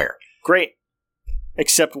vaccinated and where. Great.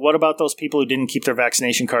 Except what about those people who didn't keep their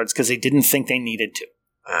vaccination cards because they didn't think they needed to?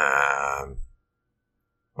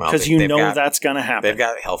 Because that's going to happen. They've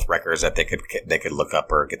got health records that they could look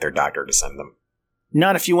up or get their doctor to send them.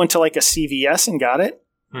 Not if you went to like a CVS and got it.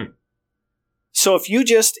 So if you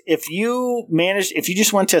just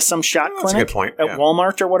went to some shot clinic at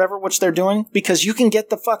Walmart or whatever, which they're doing, because you can get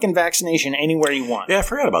the fucking vaccination anywhere you want. Yeah, I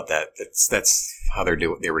forgot about that. That's how they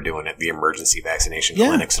were doing it, the emergency vaccination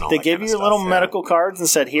clinics and all that. They gave you little medical cards and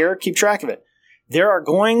said, here, keep track of it. There are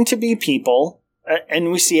going to be people, and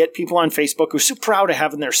we see it, people on Facebook who are so proud of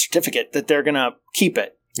having their certificate that they're going to keep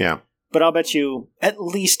it. Yeah. But I'll bet you at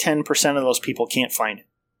least 10% of those people can't find it.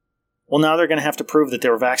 Well, now they're going to have to prove that they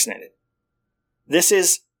were vaccinated. This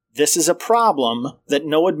is a problem that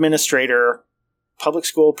no administrator, public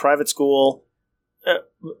school, private school,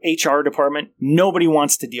 HR department, nobody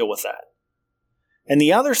wants to deal with that. And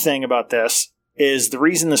the other thing about this is the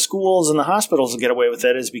reason the schools and the hospitals will get away with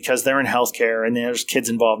it is because they're in healthcare and there's kids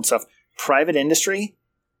involved and stuff. Private industry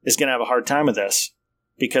is going to have a hard time with this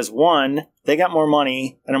because, one, they got more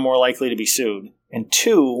money and are more likely to be sued. And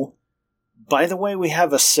two, by the way, we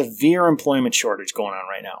have a severe employment shortage going on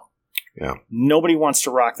right now. Yeah. Nobody wants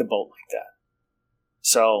to rock the boat like that.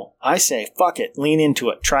 So I say, fuck it, lean into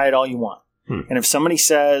it, try it all you want. And if somebody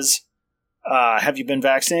says, have you been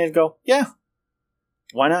vaccinated? Go, yeah.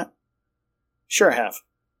 Why not? Sure I have.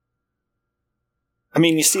 I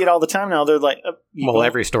mean, you see it all the time now. They're like...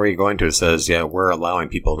 every story you go into says, yeah, we're allowing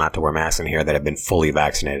people not to wear masks in here that have been fully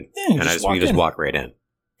vaccinated. Yeah, you just walk right in.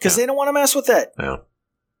 Because they don't want to mess with it. Yeah.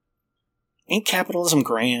 Ain't capitalism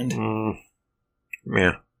grand?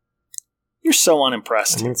 Yeah. You're so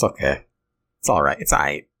unimpressed. I mean, it's okay. It's all right. It's all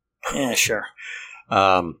right. Yeah, sure.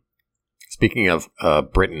 Speaking of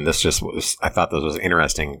Britain, I thought this was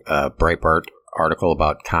interesting. Breitbart article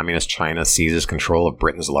about communist China seizes control of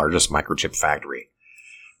Britain's largest microchip factory.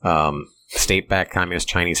 State-backed communist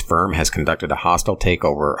Chinese firm has conducted a hostile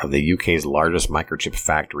takeover of the UK's largest microchip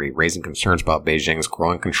factory, raising concerns about Beijing's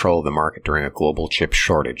growing control of the market during a global chip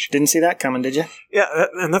shortage. Didn't see that coming, did you? Yeah,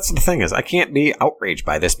 and that's the thing is, I can't be outraged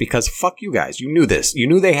by this because fuck you guys. You knew this. You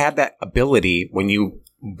knew they had that ability when you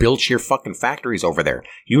built your fucking factories over there.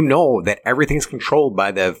 You know that everything's controlled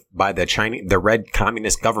by the Chinese, the red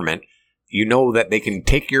communist government. You know that they can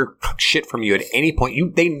take your shit from you at any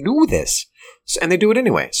point. They knew this. And they do it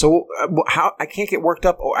anyway. So how I can't get worked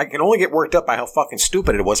up. I can only get worked up by how fucking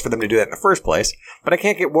stupid it was for them to do that in the first place. But I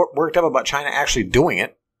can't get worked up about China actually doing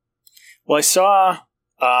it. Well, I saw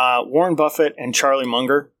Warren Buffett and Charlie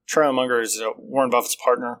Munger. Charlie Munger is Warren Buffett's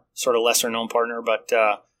partner, sort of lesser known partner. But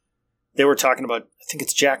they were talking about, I think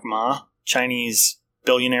it's Jack Ma, Chinese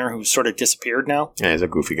billionaire who sort of disappeared now. Yeah, he's a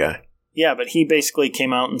goofy guy. Yeah, but he basically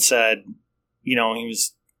came out and said,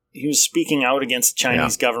 he was speaking out against the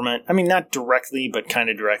Chinese government. I mean, not directly, but kind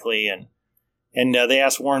of directly. And they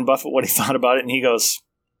asked Warren Buffett what he thought about it, and he goes,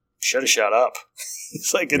 "Should have shut up."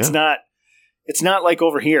 He's like, it's not like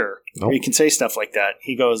over here where you can say stuff like that.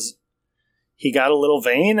 He goes, he got a little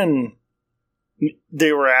vain, and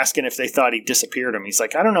they were asking if they thought he disappeared him. He's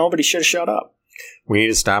like, I don't know, but he should have shut up. We need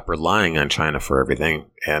to stop relying on China for everything,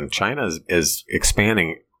 and China is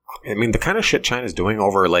expanding. I mean, the kind of shit China's doing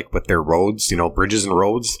over, like, with their roads, bridges and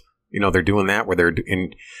roads, they're doing that where they're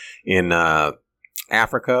in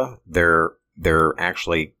Africa, they're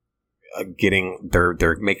actually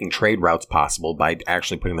they're making trade routes possible by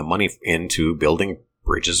actually putting the money into building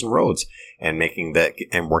bridges and roads and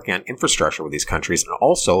working on infrastructure with these countries. And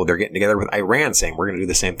also they're getting together with Iran saying, we're going to do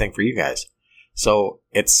the same thing for you guys. So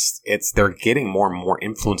they're getting more and more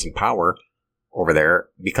influence and power over there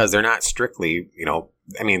because they're not strictly,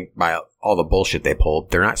 by all the bullshit they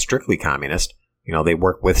pulled, they're not strictly communist. They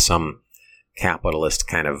work with some capitalist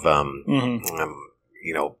kind of,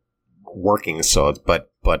 working. So,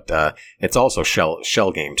 but it's also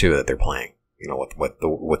shell game too that they're playing. With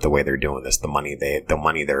the way they're doing this, the money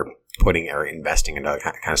they're putting or investing into that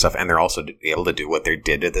kind of stuff, and they're also able to do what they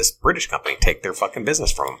did to this British company, take their fucking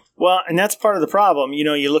business from them. Well, and that's part of the problem.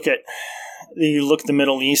 You look at the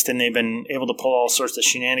Middle East, and they've been able to pull all sorts of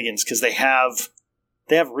shenanigans because they have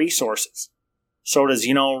resources. So does,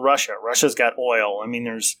 Russia. Russia's got oil. I mean,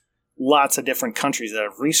 there's lots of different countries that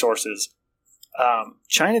have resources.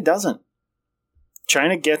 China doesn't.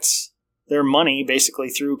 China gets their money basically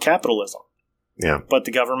through capitalism. Yeah. But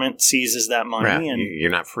the government seizes that money. Yeah, and you're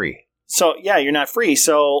not free. So, yeah, you're not free.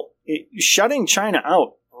 So shutting China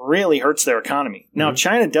out really hurts their economy. Now,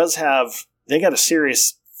 China they got a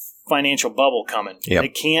serious financial bubble coming. Yep. They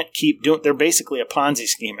can't keep doing. They're basically a Ponzi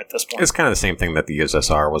scheme at this point. It's kind of the same thing that the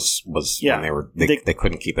USSR was when they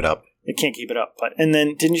couldn't keep it up. They can't keep it up. And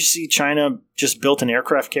then didn't you see China just built an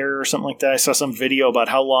aircraft carrier or something like that? I saw some video about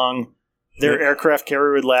how long their aircraft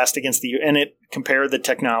carrier would last against and it compared the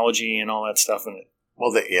technology and all that stuff in it.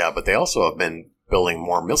 Well, but they also have been building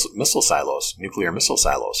more missile silos, nuclear missile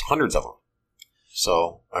silos, hundreds of them.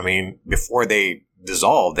 So, I mean, before they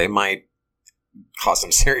dissolve, they might cause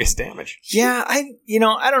some serious damage. Yeah, I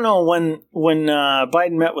don't know when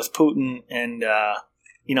Biden met with Putin and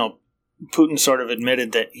Putin sort of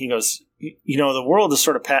admitted that he goes, the world has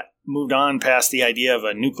sort of moved on past the idea of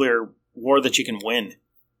a nuclear war that you can win.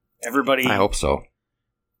 Everybody, I hope so.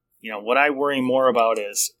 What I worry more about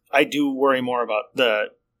is the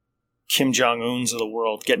Kim Jong-uns of the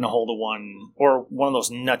world getting a hold of one of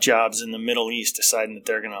those nut jobs in the Middle East deciding that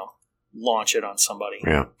they're going to launch it on somebody.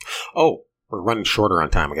 Yeah. Oh, we're running shorter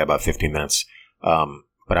on time. We got about 15 minutes.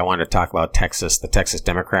 But I wanted to talk about Texas, the Texas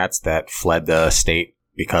Democrats that fled the state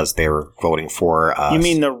because they were voting for... you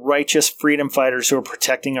mean the righteous freedom fighters who are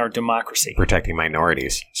protecting our democracy? Protecting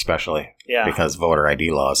minorities, especially. Yeah. Because voter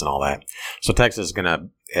ID laws and all that. So Texas is going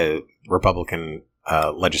to... Republican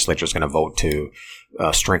legislature is going to vote to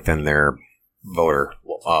strengthen their voter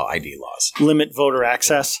ID laws. Limit voter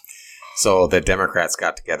access? So the Democrats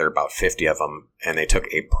got together, about 50 of them, and they took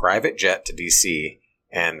a private jet to D.C.,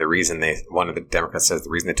 and one of the Democrats says the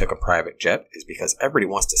reason they took a private jet is because everybody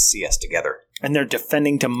wants to see us together. And they're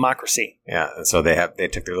defending democracy. Yeah, and so they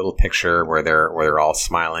took their little picture where they're all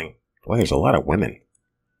smiling. Boy, there's a lot of women.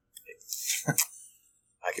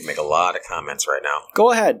 I can make a lot of comments right now.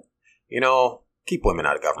 Go ahead. Keep women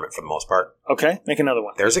out of government for the most part. Okay, make another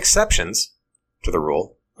one. There's exceptions to the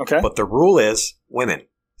rule. Okay. But the rule is, women,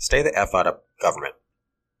 stay the F out of government.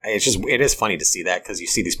 It is funny to see that because you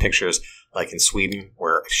see these pictures like in Sweden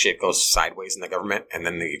where shit goes sideways in the government, and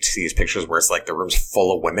then you see these pictures where it's like the room's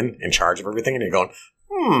full of women in charge of everything, and you're going,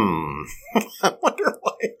 I wonder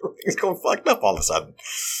why everything's going fucked up all of a sudden.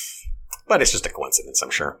 But it's just a coincidence, I'm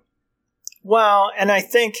sure. Well, and I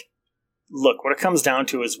think, look, what it comes down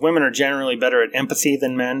to is women are generally better at empathy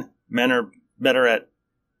than men. Men are better at,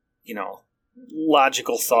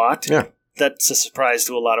 logical thought. Yeah. That's a surprise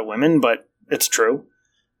to a lot of women, but it's true.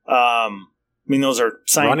 Those are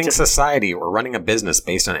scientific. Running a society or running a business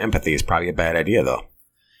based on empathy is probably a bad idea, though.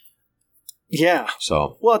 Yeah.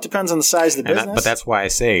 So, well, it depends on the size of the business. But that's why I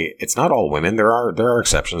say it's not all women. There are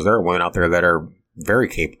exceptions. There are women out there that are very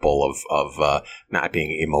capable of not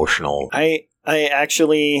being emotional. I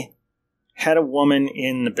actually had a woman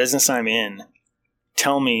in the business I'm in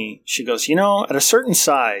tell me, she goes, at a certain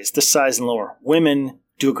size, this size and lower, women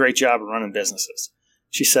do a great job of running businesses.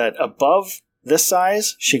 She said, above this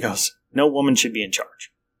size, she goes, no woman should be in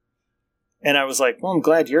charge. And I was like, well, I'm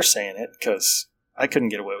glad you're saying it because I couldn't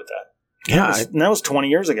get away with that. Yeah. That was 20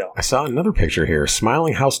 years ago. I saw another picture here.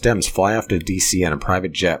 Smiling House Dems fly off to D.C. on a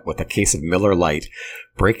private jet with a case of Miller Lite,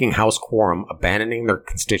 breaking House quorum, abandoning their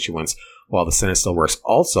constituents while the Senate still works.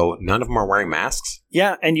 Also, none of them are wearing masks.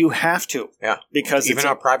 Yeah, and you have to. Yeah. Because even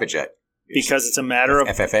on a private jet. Because it's a matter of...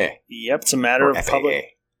 FFA. Yep, it's a matter of FAA. public...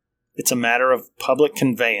 It's a matter of public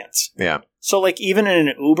conveyance. Yeah. So, even in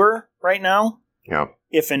an Uber right now, yeah,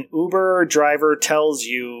 if an Uber driver tells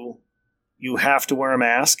you you have to wear a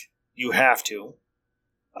mask, you have to.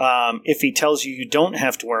 If he tells you you don't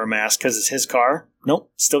have to wear a mask because it's his car, nope,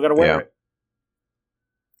 still got to wear it.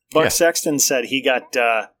 Buck Sexton said he got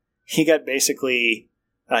basically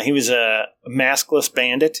he was a maskless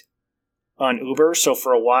bandit on Uber. So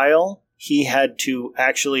for a while, he had to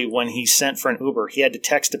actually, when he sent for an Uber, he had to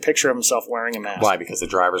text a picture of himself wearing a mask. Why? Because the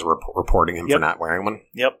drivers were reporting him for not wearing one?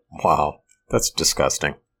 Yep. Wow. That's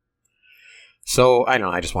disgusting. So, I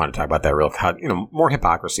know, I just wanted to talk about that real quick. More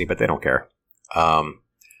hypocrisy, but they don't care. And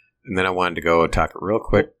then I wanted to go talk real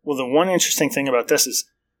quick. Well, the one interesting thing about this is,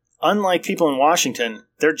 unlike people in Washington,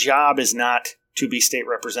 their job is not to be state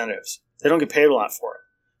representatives. They don't get paid a lot for it.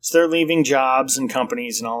 So they're leaving jobs and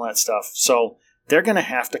companies and all that stuff. So they're going to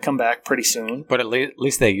have to come back pretty soon. But at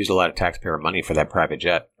least they used a lot of taxpayer money for that private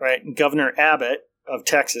jet. Right. And Governor Abbott of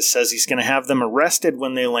Texas says he's going to have them arrested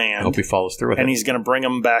when they land. I hope he follows through with it. And he's going to bring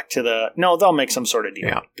them back to the... No, they'll make some sort of deal.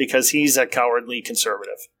 Yeah. Because he's a cowardly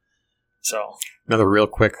conservative. So... Another real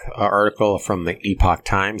quick article from the Epoch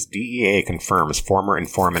Times. DEA confirms former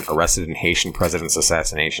informant arrested in Haitian president's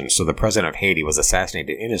assassination. So the president of Haiti was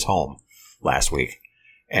assassinated in his home last week.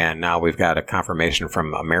 And now we've got a confirmation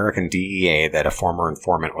from American DEA that a former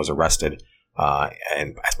informant was arrested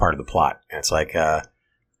and as part of the plot. And it's like, So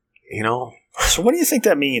what do you think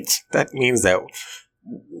that means? That means that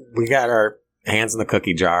we got our hands in the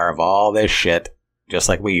cookie jar of all this shit, just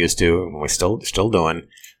like we used to, and we're still doing.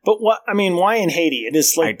 But why in Haiti? It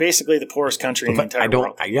is basically the poorest country in the entire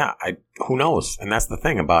world. Who knows? And that's the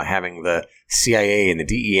thing about having the CIA and the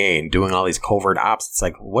DEA and doing all these covert ops. It's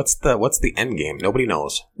like, what's the end game? Nobody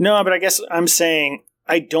knows. No, but I guess I'm saying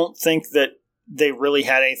I don't think that they really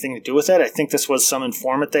had anything to do with it. I think this was some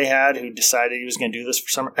informant they had who decided he was going to do this for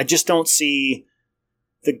some... I just don't see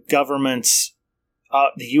the government's...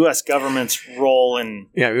 the U.S. government's role in...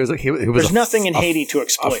 Yeah, he was there's nothing in Haiti to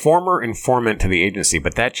exploit. A former informant to the agency,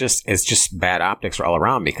 but that is just bad optics all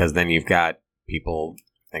around because then you've got people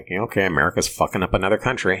thinking, okay, America's fucking up another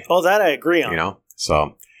country. Oh, that I agree on.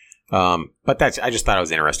 So... but I just thought it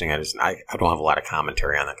was interesting. I don't have a lot of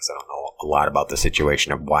commentary on that because I don't know a lot about the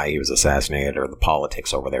situation of why he was assassinated or the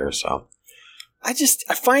politics over there. So I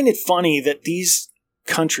find it funny that these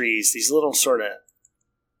countries, these little sort of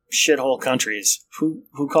shithole countries, who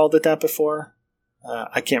called it that before?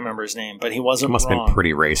 I can't remember his name, but he wasn't wrong. Must have been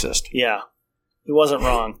pretty racist. Yeah, he wasn't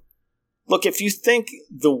wrong. Look, if you think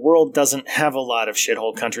the world doesn't have a lot of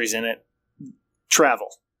shithole countries in it,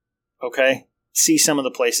 travel, okay? See some of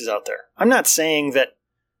the places out there. I'm not saying that,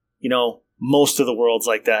 most of the world's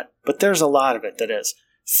like that, but there's a lot of it that is.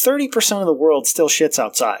 30% of the world still shits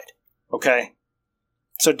outside, okay?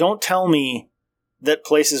 So don't tell me that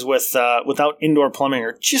places without indoor plumbing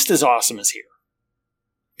are just as awesome as here.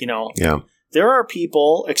 Yeah. There are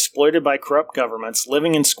people exploited by corrupt governments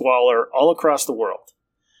living in squalor all across the world.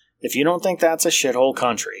 If you don't think that's a shithole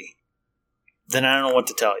country, then I don't know what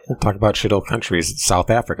to tell you. We'll talk about shithole countries. South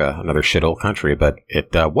Africa, another shithole country, but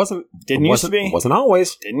it wasn't. Didn't used to be. Wasn't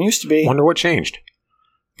always. Didn't used to be. Wonder what changed.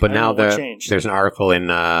 But I now don't know what changed. there's an article in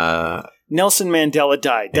Nelson Mandela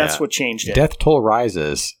died. That's Yeah. what changed it. death toll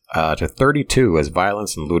rises to 32 as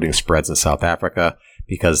violence and looting spreads in South Africa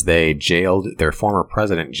because they jailed their former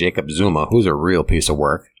president Jacob Zuma, who's a real piece of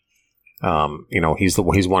work.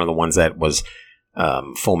 He's one of the ones that was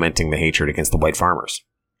fomenting the hatred against the white farmers.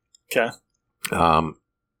 Okay.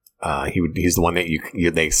 He's the one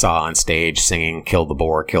that they saw on stage singing "Kill the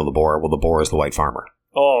Boer, kill the Boer." Well, the Boer is the white farmer.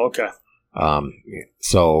 Oh, okay.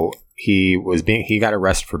 So he got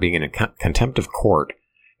arrested for being in a contempt of court,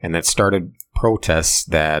 and that started protests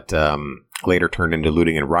that later turned into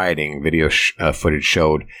looting and rioting. Video footage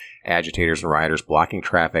showed agitators and rioters blocking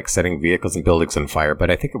traffic, setting vehicles and buildings on fire.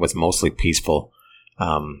 But I think it was mostly peaceful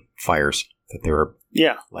fires that they were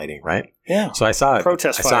lighting, right? Yeah. So I saw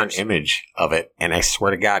Protest I saw an fires. image of it, and I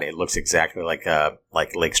swear to God, it looks exactly like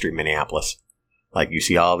Lake Street, Minneapolas. Like you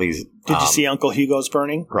see all these. Did you see Uncle Hugo's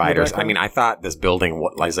burning? Riders. I mean, I thought this building.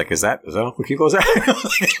 I was like, is that Uncle Hugo's? Like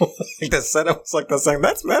the setup was like the same.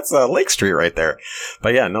 That's Lake Street right there.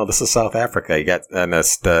 But yeah, no, this is South Africa. You got and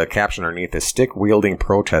the caption underneath is stick wielding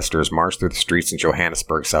protesters marched through the streets in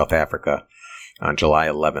Johannesburg, South Africa, on July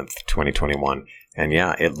 11th, 2021. And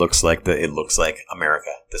yeah, it looks like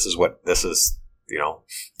America. This is.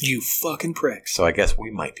 You fucking pricks. So I guess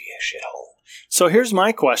we might be a shithole. So here's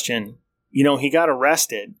my question. He got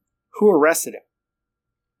arrested. Who arrested him?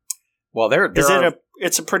 Well,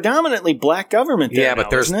 It's a predominantly black government there. Yeah, but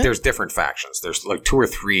now, isn't it? there's different factions. There's like 2 or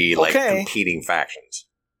 3 competing factions.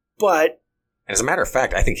 But And as a matter of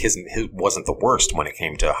fact, I think his wasn't the worst when it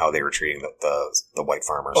came to how they were treating the white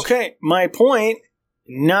farmers. okay, my point,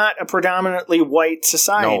 not a predominantly white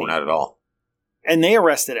society. No, not at all. And they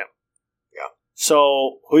arrested him. Yeah.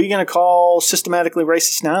 So who are you going to call systematically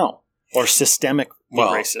racist now? Or systemically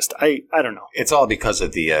racist? I don't know. It's all because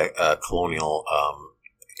of the colonial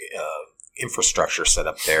infrastructure set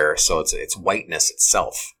up there. So it's whiteness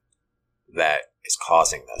itself that is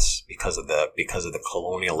causing this because of the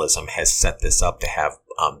colonialism has set this up to have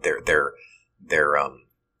their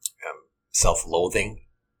self-loathing.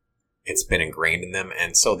 It's been ingrained in them,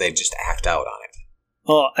 and so they just act out on it.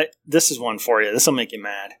 Well, this is one for you. This will make you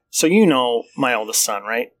mad. So my oldest son,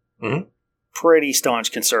 right? Mm-hmm. Pretty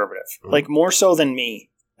staunch conservative. Mm-hmm. Like more so than me.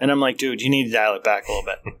 And I'm like, dude, you need to dial it back a little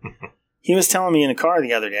bit. He was telling me in the car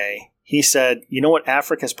the other day, he said, you know what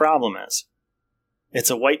Africa's problem is? It's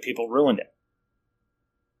the white people ruined it.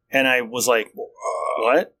 And I was like,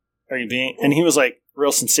 what? Are you being... And he was like,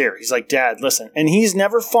 real sincere. He's like, Dad, listen. And he's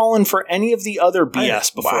never fallen for any of the other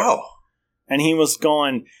BS before. Wow. And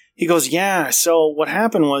he goes, yeah, so what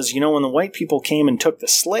happened was, when the white people came and took the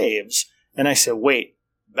slaves, and I said, wait,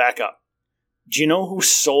 back up. Do you know who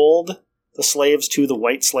sold the slaves to the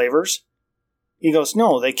white slavers? He goes,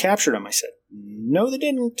 no, they captured them. I said, no, they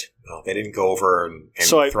didn't. No, they didn't go over and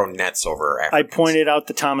throw nets over Africans. I pointed out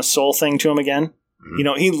the Thomas Sowell thing to him again.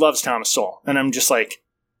 Mm-hmm. He loves Thomas Sowell. And I'm just like,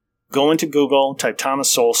 go into Google, type Thomas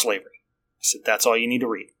Sowell slavery. I said, that's all you need to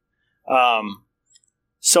read.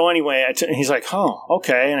 So anyway, he's like, oh,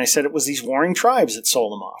 okay. And I said, it was these warring tribes that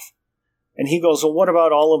sold them off. And he goes, well, what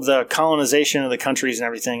about all of the colonization of the countries and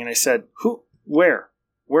everything? And I said, where?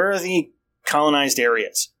 Where are the colonized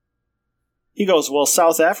areas? He goes, well,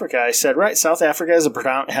 South Africa. I said, right, South Africa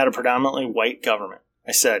had a predominantly white government.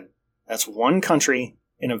 I said, that's one country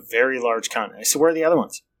in a very large continent. I said, where are the other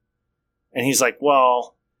ones? And he's like,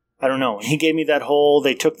 well, I don't know. And he gave me that whole,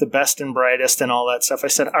 they took the best and brightest and all that stuff. I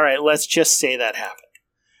said, all right, let's just say that happened.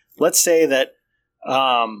 Let's say that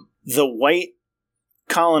the white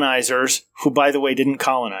colonizers, who, by the way, didn't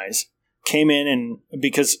colonize, came in and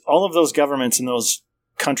because all of those governments in those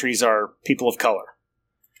countries are people of color.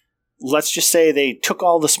 Let's just say they took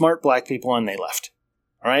all the smart black people and they left.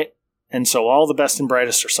 All right? And so all the best and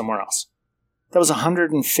brightest are somewhere else. That was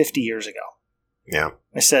 150 years ago. Yeah.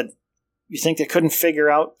 I said, you think they couldn't figure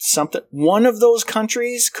out something? One of those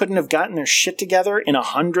countries couldn't have gotten their shit together in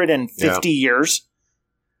 150 years?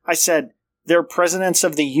 I said, they're presidents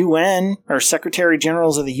of the UN or secretary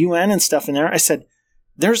generals of the UN and stuff in there. I said,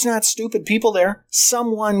 there's not stupid people there.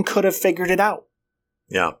 Someone could have figured it out.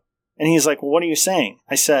 Yeah. And he's like, well, what are you saying?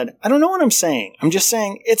 I said, I don't know what I'm saying. I'm just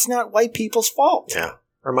saying it's not white people's fault. Yeah.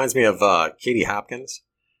 Reminds me of Katie Hopkins,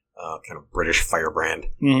 kind of British firebrand.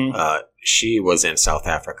 Mm-hmm. She was in South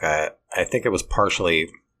Africa. I think it was partially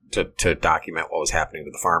to document what was happening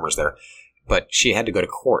to the farmers there. But she had to go to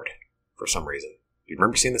court for some reason. Do you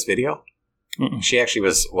remember seeing this video? Mm-mm. She actually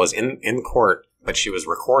was in court, but she was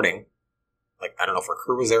recording. Like, I don't know if her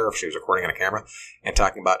crew was there or if she was recording on a camera and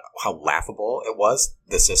talking about how laughable it was,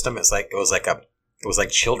 the system. It was like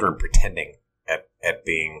children pretending at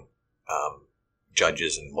being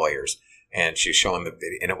judges and lawyers. and she was showing the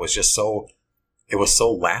video, and it was just so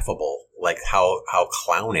laughable, like how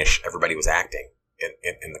clownish everybody was acting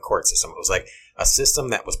in the court system. It was like a system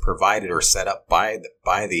that was provided or set up by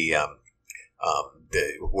the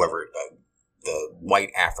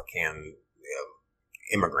white African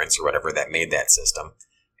immigrants or whatever that made that system,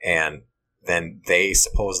 and then they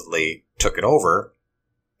supposedly took it over,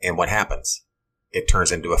 and what happens? It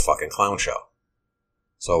turns into a fucking clown show.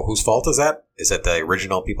 So whose fault is that? Is it the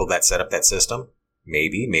original people that set up that system?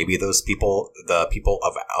 Maybe those people, the people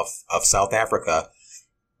of South Africa,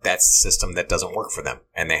 that's a system that doesn't work for them,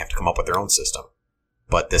 and they have to come up with their own system.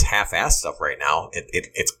 But this half-assed stuff right now,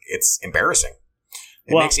 it's embarrassing.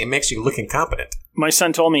 It makes you look incompetent. My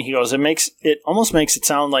son told me, he goes, it almost makes it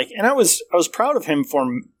sound like, and I was proud of him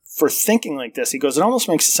for thinking like this. He goes, it almost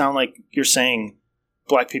makes it sound like you're saying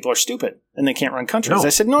black people are stupid and they can't run countries. No. I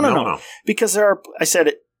said, no. Because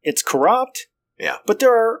it's corrupt. Yeah. But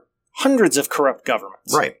there are hundreds of corrupt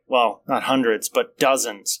governments. Right. Well, not hundreds, but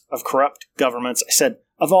dozens of corrupt governments. I said,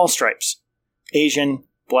 of all stripes. Asian,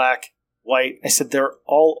 black, white. I said, they're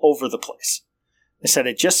all over the place. I said,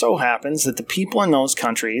 it just so happens that the people in those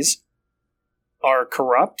countries are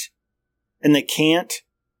corrupt and they can't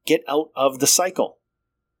get out of the cycle.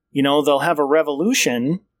 You know, they'll have a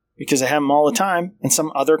revolution because they have them all the time and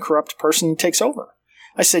some other corrupt person takes over.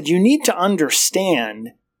 I said, you need to understand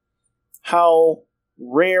how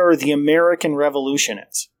rare the American Revolution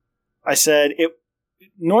is. I said,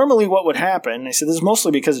 normally what would happen, I said, this is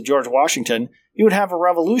mostly because of George Washington, you would have a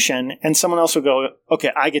revolution and someone else would go,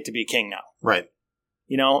 okay, I get to be king now. Right.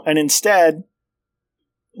 You know, and instead,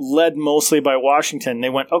 led mostly by Washington, they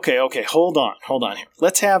went, okay, hold on here.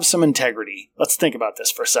 Let's have some integrity. Let's think about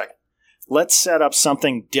this for a second. Let's set up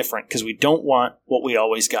something different because we don't want what we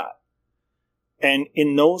always got. And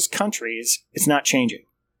in those countries, it's not changing.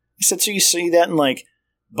 I said, so you see that in like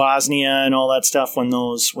Bosnia and all that stuff when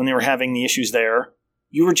they were having the issues there,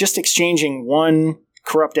 you were just exchanging one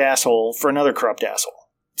corrupt asshole for another corrupt asshole.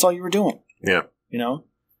 That's all you were doing. Yeah. You know?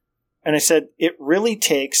 And I said, it really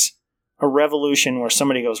takes a revolution where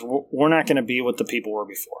somebody goes, we're not going to be what the people were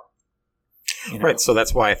before. You know? Right. So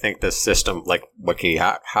that's why I think the system, like what Katie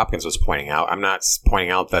Hopkins was pointing out, I'm not pointing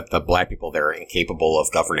out that the black people there are incapable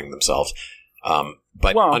of governing themselves.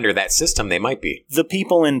 But under that system, they might be. The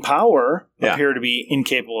people in power appear to be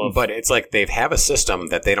incapable of. But it's like they have a system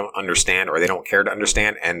that they don't understand or they don't care to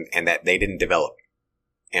understand and that they didn't develop.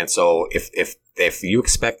 And so if you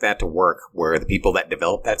expect that to work where the people that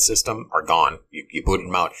developed that system are gone, you boot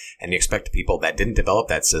them out, and you expect the people that didn't develop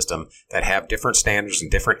that system that have different standards and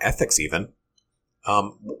different ethics even,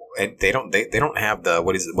 they don't have the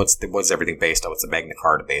what's everything based on? What's the Magna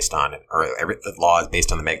Carta based on? Or the law is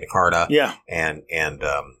based on the Magna Carta. Yeah. And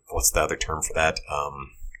what's the other term for that? Not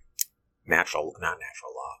natural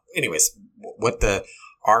law. Anyways,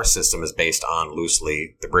 our system is based on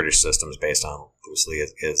loosely, the British system is based on loosely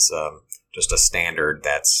is just a standard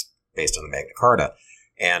that's based on the Magna Carta.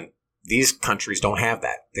 And these countries don't have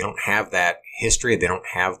that. They don't have that history. They don't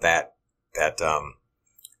have that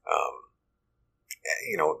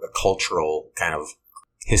a cultural kind of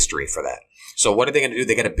history for that. So what are they going to do?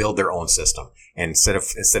 They got to build their own system. And instead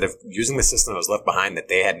of using the system that was left behind that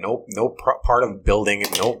they had no part of building,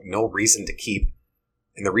 no reason to keep.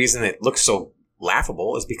 And the reason it looks so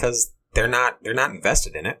laughable is because they're not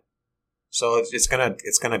invested in it. So it's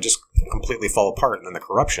gonna just completely fall apart, and then the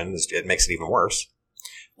corruption it makes it even worse.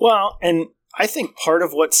 Well, and I think part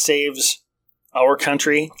of what saves our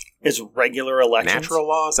country is regular elections. Natural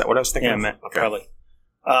law, is that what I was thinking? Yeah, probably.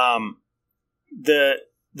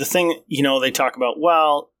 The thing, they talk about,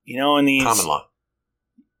 in these common law.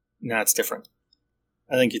 No, it's different.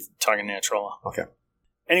 I think you're talking natural law. Okay.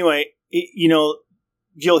 Anyway, you'll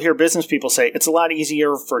hear business people say it's a lot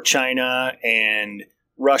easier for China and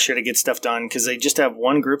Russia to get stuff done because they just have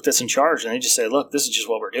one group that's in charge and they just say, look, this is just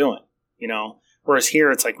what we're doing, Whereas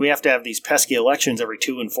here it's like we have to have these pesky elections every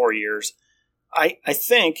 2 and 4 years. I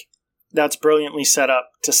think that's brilliantly set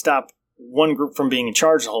up to stop one group from being in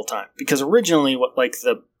charge the whole time. Because originally what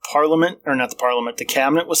the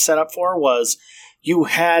cabinet was set up for was you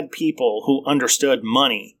had people who understood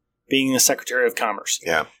money being the Secretary of Commerce.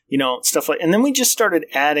 Yeah. Stuff like, and then we just started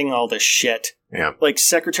adding all this shit. Yeah. Like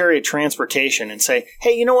Secretary of Transportation and say,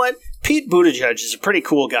 hey, you know what? Pete Buttigieg is a pretty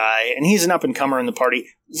cool guy and he's an up-and-comer in the party.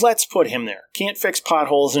 Let's put him there. Can't fix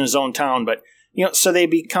potholes in his own town, but, so they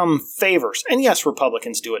become favors. And yes,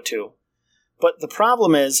 Republicans do it too. But the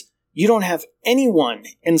problem is you don't have anyone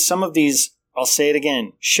in some of these, I'll say it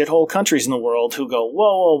again, shithole countries in the world who go,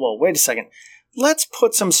 whoa, wait a second. Let's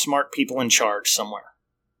put some smart people in charge somewhere,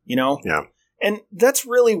 Yeah. And that's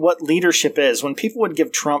really what leadership is. When people would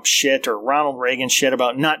give Trump shit or Ronald Reagan shit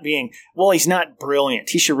about not being, well, he's not brilliant.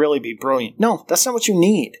 He should really be brilliant. No, that's not what you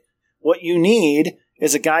need. What you need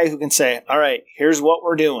is a guy who can say, all right, here's what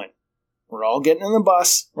we're doing. We're all getting in the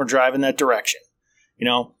bus. We're driving that direction. You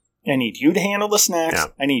know, I need you to handle the snacks. Yeah.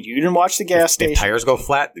 I need you to watch the gas station. If tires go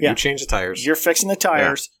flat, you change the tires. You're fixing the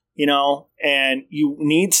tires, you know, and you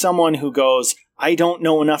need someone who goes, I don't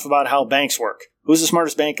know enough about how banks work. Who's the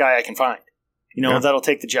smartest bank guy I can find? You know, that'll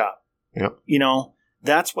take the job. Yep. You know,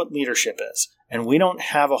 that's what leadership is. And we don't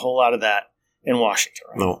have a whole lot of that in Washington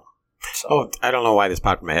right now. So. I don't know why this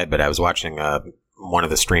popped in my head, but I was watching one of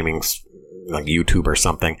the streamings, like YouTube or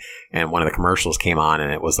something, and one of the commercials came on,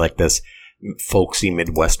 and it was like this folksy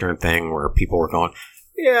Midwestern thing where people were going,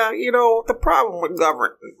 yeah, you know, the problem with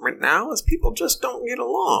government right now is people just don't get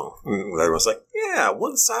along. And there was like, yeah,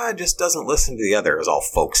 one side just doesn't listen to the other. It was all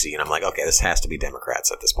folksy. And I'm like, okay, this has to be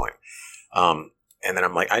Democrats at this point. And then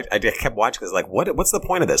I'm like, I kept watching because like, what's the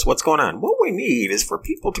point of this? What's going on? What we need is for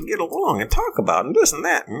people to get along and talk about and this and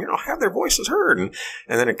that and, you know, have their voices heard. And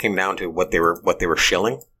then it came down to what they were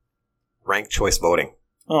shilling. Ranked choice voting.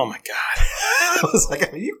 Oh my God. I was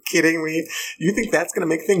like, are you kidding me? You think that's going to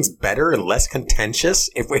make things better and less contentious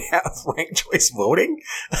if we have ranked choice voting?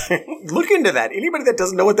 Look into that. Anybody that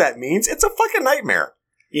doesn't know what that means, it's a fucking nightmare.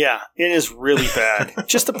 Yeah, it is really bad.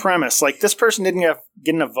 Just the premise. Like, this person didn't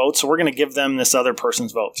get enough votes, so we're going to give them this other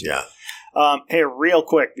person's votes. Yeah. Hey, real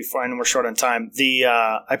quick, before I know we're short on time,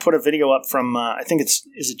 I put a video up from, I think is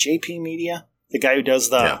it JP Media? The guy who does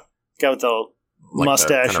guy with the like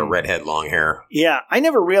mustache. Kind of redhead, long hair. Yeah, I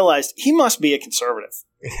never realized he must be a conservative.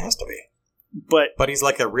 It has to be. But he's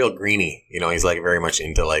like a real greenie. You know, he's like very much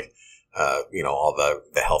into like, you know, all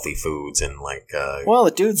the healthy foods and like. Well,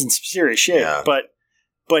 the dude's in some serious shape. Yeah.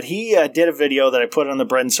 But he did a video that I put on the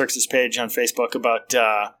Bread and Circuses page on Facebook about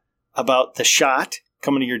the shot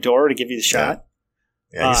coming to your door to give you the shot.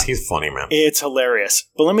 Yeah, he's funny, man. It's hilarious.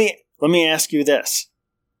 But let me ask you this: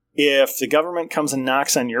 if the government comes and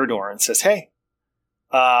knocks on your door and says, "Hey,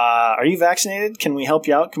 are you vaccinated? Can we help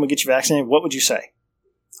you out? Can we get you vaccinated?" What would you say?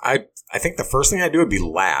 I think the first thing I'd do would be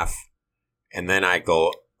laugh, and then I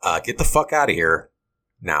go, "Get the fuck out of here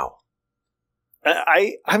now."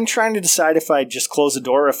 I'm trying to decide if I'd just close the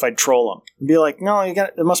door or if I'd troll them and be like, "No,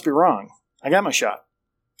 it must be wrong. I got my shot."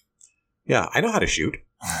 Yeah, I know how to shoot.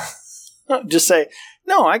 Just say,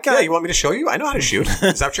 "No, I got." Yeah, you want me to show you? I know how to shoot.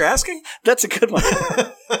 Is that what you're asking? That's a good one.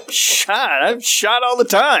 Shot. I've shot all the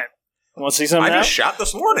time. Want to see something? I just shot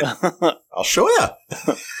this morning. I'll show you.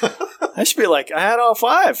 I should be like, I had all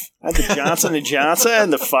 5. I had the Johnson & Johnson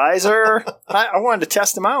and the Pfizer. I wanted to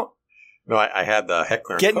test them out. No, I had the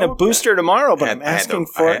Heckler & Getting a booster tomorrow, but I'm asking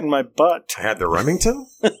for it in my butt. I had the Remington.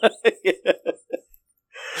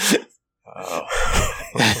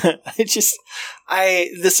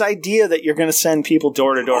 This idea that you're going to send people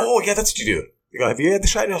door to door. Oh, yeah, that's what you do. You go, have you had the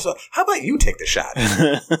shot? How about you take the shot?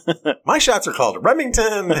 My shots are called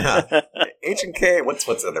Remington, H&K. What's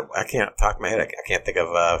the other? I can't talk in my head. I can't think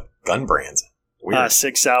of gun brands. Weird.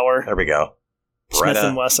 6 Hour. There we go. Smith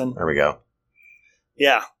 & Wesson. There we go.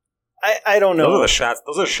 Yeah. I don't know. Those are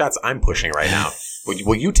the shots I'm pushing right now.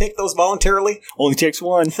 Will you take those voluntarily? Only takes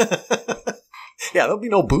one. Yeah, there'll be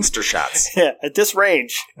no booster shots. Yeah, at this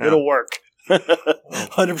range, it'll work.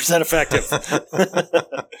 100% effective.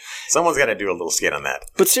 Someone's got to do a little skit on that.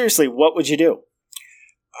 But seriously, what would you do?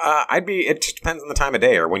 It depends on the time of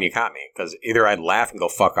day or when you caught me. Because either I'd laugh and go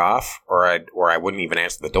fuck off, or I wouldn't even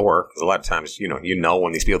answer the door. Because a lot of times, you know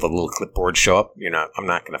when these people with the little clipboards show up, I'm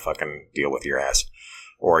not going to fucking deal with your ass.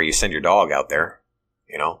 Or you send your dog out there,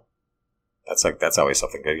 That's always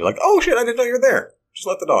something good. You're like, oh shit, I didn't know you were there. Just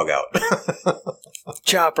let the dog out.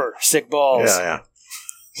 Chopper, sick balls. Yeah.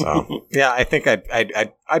 So yeah, I think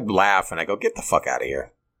I'd laugh and I go, get the fuck out of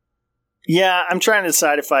here. Yeah, I'm trying to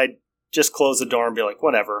decide if I'd just close the door and be like,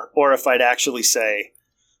 whatever, or if I'd actually say,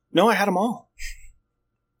 no, I had them all.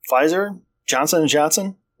 Pfizer, Johnson &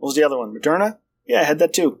 Johnson. What was the other one? Moderna? Yeah, I had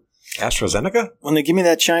that too. AstraZeneca? When they give me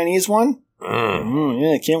that Chinese one,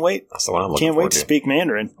 yeah, can't wait. That's the one I'm looking Can't for. wait to speak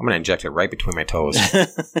Mandarin. I'm going to inject it right between my toes.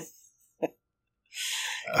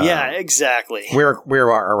 Yeah, exactly. We're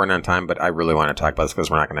running on time, but I really want to talk about this because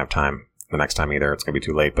we're not going to have time the next time either. It's going to be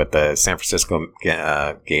too late. But the San Francisco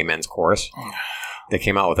Gay Men's Chorus, they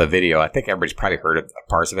came out with a video. I think everybody's probably heard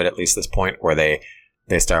parts of it at least this point, where they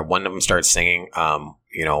start. One of them starts singing,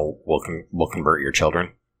 we'll convert your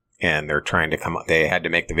children, and they're trying to come. They had to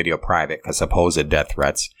make the video private because supposed death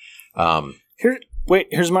threats.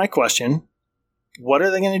 Here's my question: what are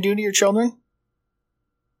they going to do to your children?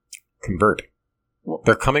 Convert.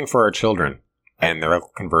 They're coming for our children, and they'll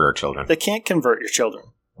convert our children. They can't convert your children.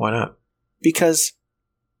 Why not? because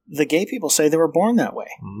the gay people say they were born that way.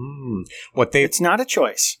 It's not a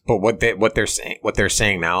choice. But what they're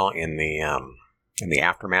saying now in the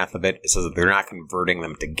aftermath of it is that they're not converting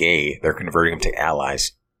them to gay; they're converting them to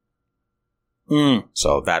allies.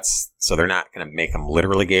 So they're not going to make them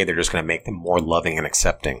literally gay; they're just going to make them more loving and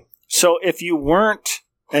accepting. So if you weren't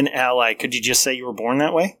an ally, could you just say you were born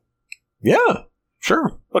that way? Yeah,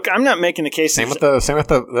 sure. Look, I'm not making the case. Same with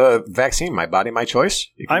the vaccine. My body, my choice.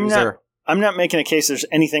 I'm not making a case there's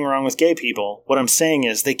anything wrong with gay people. What I'm saying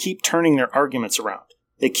is they keep turning their arguments around.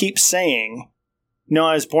 They keep saying, no,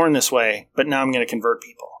 I was born this way, but now I'm going to convert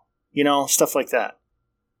people. You know, stuff like that.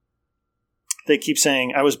 They keep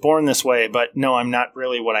saying, I was born this way, but no, I'm not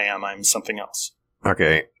really what I am. I'm something else.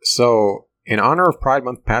 Okay, so in honor of Pride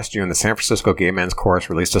Month past June, the San Francisco Gay Men's Chorus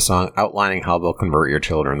released a song outlining how they'll convert your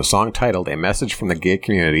children. The song, titled A Message from the Gay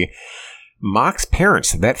Community, mocks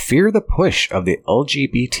parents that fear the push of the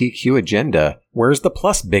LGBTQ agenda. Where's the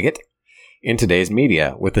plus, bigot? In today's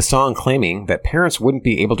media, with the song claiming that parents wouldn't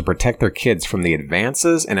be able to protect their kids from the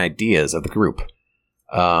advances and ideas of the group.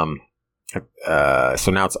 So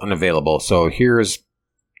now it's unavailable. So here's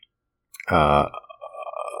some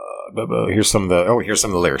of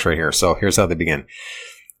the lyrics right here. So here's how they begin.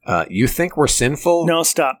 You think we're sinful? No,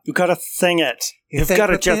 stop. You gotta sing it. You've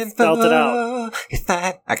gotta just belt it out.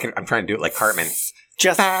 I'm trying to do it like Cartman.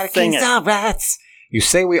 Just sing it. You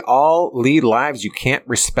say we all lead lives you can't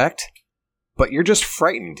respect, but you're just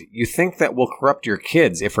frightened. You think that we'll corrupt your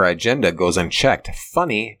kids if our agenda goes unchecked.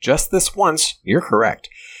 Funny, just this once, you're correct.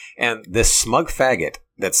 And this smug faggot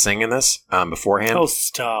that's singing this beforehand. Oh,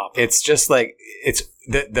 stop. It's just like, it's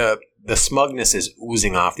the smugness is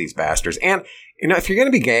oozing off these bastards. And, you know, if you're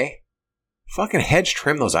going to be gay, fucking hedge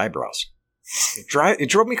trim those eyebrows. It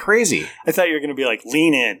drove me crazy. I thought you were going to be like,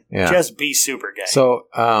 lean in. Yeah. Just be super gay. So,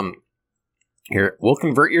 here, we'll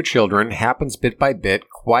convert your children, happens bit by bit,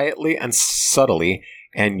 quietly and subtly,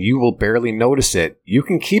 and you will barely notice it. You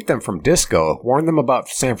can keep them from disco, warn them about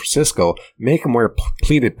San Francisco, make them wear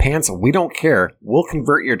pleated pants. We don't care. We'll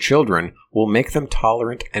convert your children. We'll make them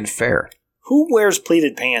tolerant and fair. Who wears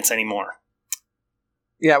pleated pants anymore?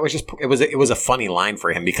 Yeah, it was a funny line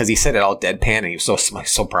for him because he said it all deadpan and he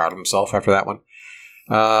was so proud of himself after that one.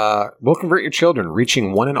 We'll convert your children,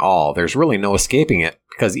 reaching one and all. There's really no escaping it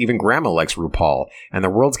because even grandma likes RuPaul. And the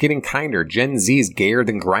world's getting kinder. Gen Z's gayer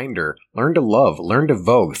than Grindr. Learn to love. Learn to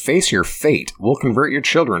vogue. Face your fate. We'll convert your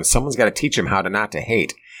children. Someone's got to teach them how to not to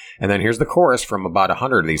hate. And then here's the chorus from about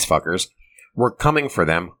 100 of these fuckers. We're coming for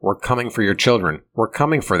them. We're coming for your children. We're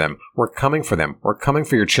coming for them. We're coming for them. We're coming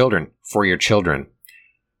for your children. For your children.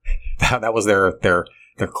 That was their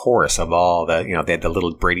chorus of all the, you know, they had the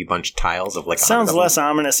little Brady Bunch tiles of like. Sounds less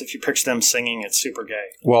ominous if you picture them singing It's Super Gay.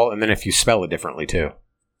 Well, and then if you spell it differently too.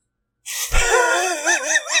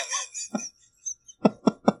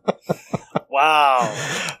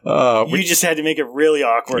 Wow. You just had to make it really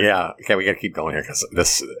awkward. Yeah. Okay, we got to keep going here because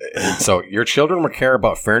this. So, your children will care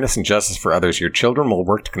about fairness and justice for others. Your children will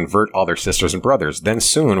work to convert all their sisters and brothers. Then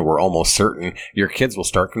soon, we're almost certain, your kids will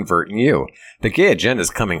start converting you. The gay agenda is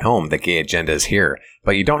coming home. The gay agenda is here.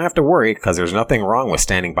 But you don't have to worry because there's nothing wrong with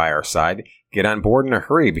standing by our side. Get on board in a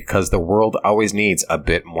hurry because the world always needs a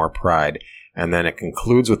bit more pride. And then it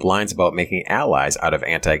concludes with lines about making allies out of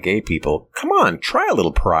anti-gay people. Come on, try a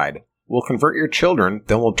little pride. We'll convert your children,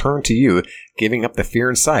 then we'll turn to you, giving up the fear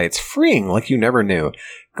inside. It's freeing like you never knew.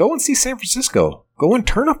 Go and see San Francisco. Go and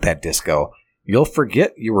turn up that disco. You'll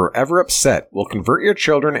forget you were ever upset. We'll convert your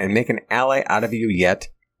children and make an ally out of you yet.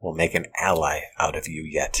 We'll make an ally out of you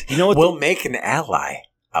yet. You know what? We'll make an ally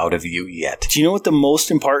out of you yet. Do you know what the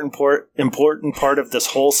most important part of this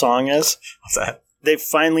whole song is? What's that? They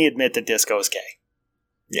finally admit that disco is gay.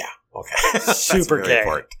 Yeah. Okay. Super That's gay.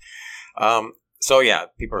 Important. So yeah,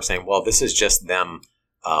 people are saying, well, this is just them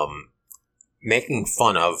making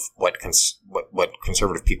fun of what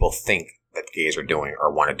conservative people think that gays are doing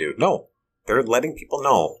or want to do. No, they're letting people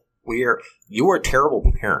know you are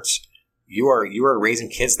terrible parents. You are raising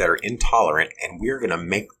kids that are intolerant, and we're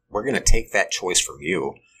gonna take that choice from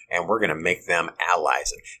you, and we're gonna make them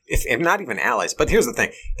allies. If not even allies, but here's the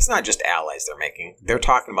thing: it's not just allies they're making. They're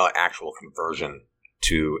talking about actual conversion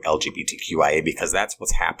to LGBTQIA because that's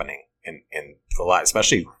what's happening. And a lot,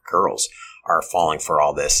 especially girls, are falling for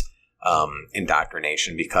all this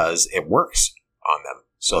indoctrination because it works on them.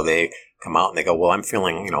 So they come out and they go, "Well, I'm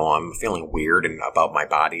feeling weird and about my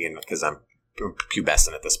body, and because I'm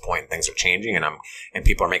pubescent at this point, and things are changing, and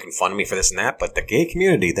people are making fun of me for this and that. But the gay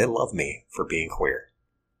community, they love me for being queer.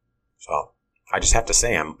 So I just have to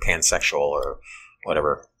say I'm pansexual or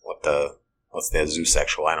whatever. What's the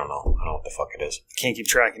zoosexual? I don't know what the fuck it is. Can't keep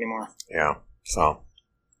track anymore. Yeah. So."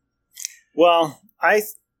 Well, I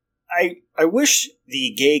wish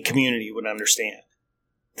the gay community would understand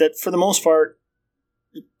that for the most part,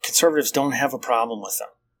 conservatives don't have a problem with them.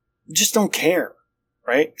 They just don't care,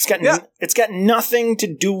 right? It's got nothing to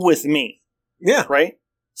do with me. Yeah. Right?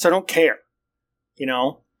 So I don't care.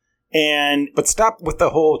 But stop with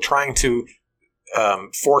the whole trying to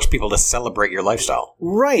force people to celebrate your lifestyle.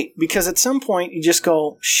 Right. Because at some point you just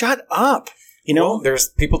go, shut up. Well, there's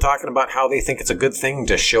people talking about how they think it's a good thing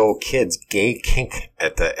to show kids gay kink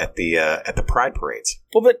at the pride parades.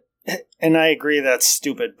 Well, and I agree that's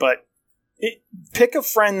stupid, but pick a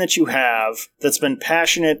friend that you have that's been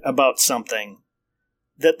passionate about something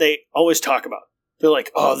that they always talk about. They're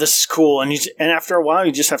like, oh, this is cool. And after a while,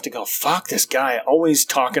 you just have to go, fuck this guy always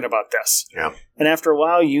talking about this. Yeah. And after a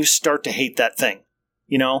while, you start to hate that thing.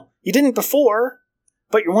 You didn't before,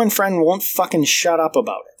 but your one friend won't fucking shut up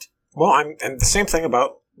about it. Well, and the same thing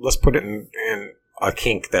about, let's put it in a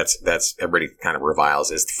kink that's everybody kind of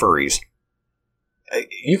reviles, is furries.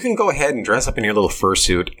 You can go ahead and dress up in your little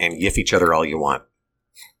fursuit and yiff each other all you want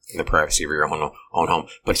in the privacy of your own home.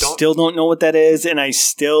 But still don't know what that is, and I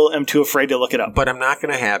still am too afraid to look it up. But I'm not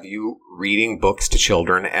going to have you reading books to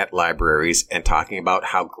children at libraries and talking about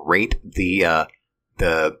how great the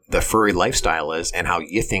furry lifestyle is and how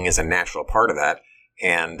yiffing is a natural part of that.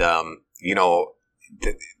 And,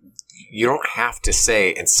 you don't have to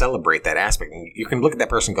say and celebrate that aspect. You can look at that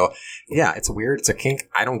person and go, yeah, it's weird. It's a kink.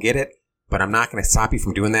 I don't get it. But I'm not going to stop you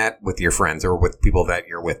from doing that with your friends or with people that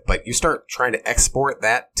you're with. But you start trying to export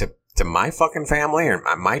that to my fucking family or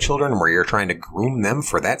my children where you're trying to groom them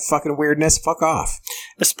for that fucking weirdness, fuck off.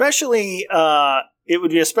 Especially, it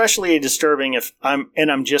would be especially disturbing if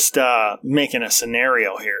I'm just making a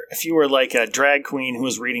scenario here. If you were like a drag queen who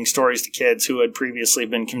was reading stories to kids who had previously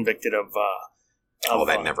been convicted of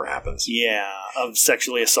that never happens. Yeah, of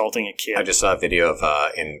sexually assaulting a kid. I just saw a video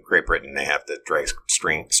of in Great Britain they have the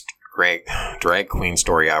drag queen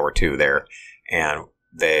story hour 2 there, and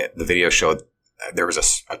the video showed there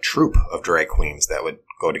was a troupe of drag queens that would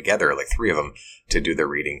go together, like 3 of them, to do their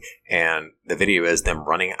reading, and the video is them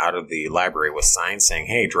running out of the library with signs saying,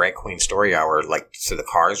 "Hey, drag queen story hour," like to the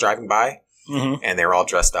cars driving by. Mm-hmm. And they're all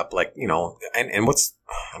dressed up like, and what's,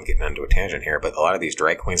 I'm getting onto a tangent here, but a lot of these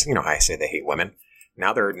drag queens, how I say they hate women.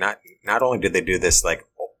 Now they're not only did they do this like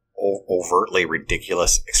overtly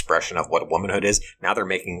ridiculous expression of what womanhood is, now they're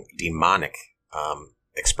making demonic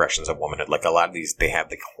expressions of womanhood. Like a lot of these, they have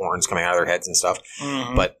the horns coming out of their heads and stuff.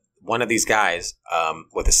 Mm-hmm. But one of these guys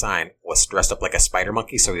with a sign was dressed up like a spider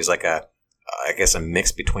monkey. So he's like a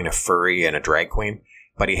mix between a furry and a drag queen.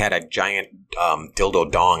 But he had a giant dildo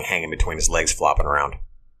dong hanging between his legs flopping around.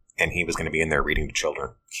 And he was going to be in there reading to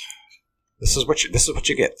children. This is what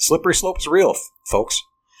you get. Slippery slope is real, folks.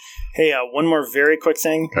 Hey, one more very quick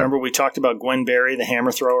thing. Okay. Remember we talked about Gwen Berry, the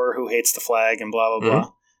hammer thrower who hates the flag and blah, blah,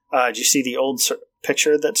 blah. Mm-hmm. Did you see the old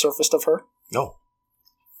picture that surfaced of her? No.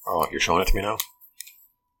 Oh, you're showing it to me now?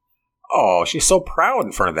 Oh, she's so proud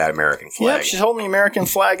in front of that American flag. Yep, she's holding the American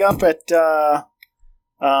flag up at,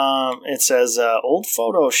 it says, old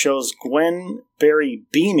photo shows Gwen Berry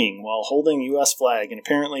beaming while holding U.S. flag. And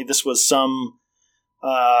apparently this was some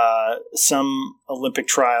Olympic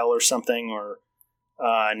trial or something, or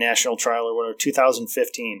national trial or whatever,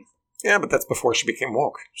 2015. Yeah, but that's before she became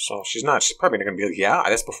woke. So she's probably not going to be like, yeah,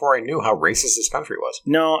 that's before I knew how racist this country was.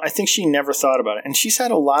 No, I think she never thought about it. And she's had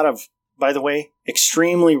a lot of, by the way,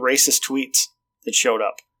 extremely racist tweets that showed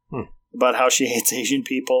up about how she hates Asian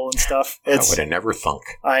people and stuff. I would have never thunk.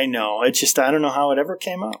 I know. It's just, I don't know how it ever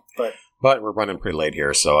came up. But we're running pretty late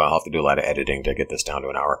here, so I'll have to do a lot of editing to get this down to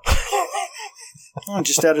an hour.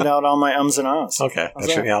 Just edit out all my ums and ahs. Okay.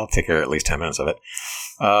 I'll take care of at least 10 minutes of it.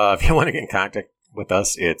 If you want to get in contact with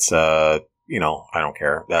us, it's, I don't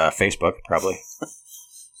care. Facebook, probably.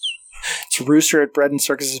 It's Rooster at Bread and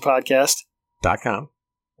Circuses Podcast.com.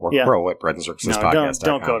 Or Crow at Bread and Circuses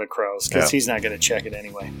Podcast.com. Don't go to Crow's, because he's not going to check it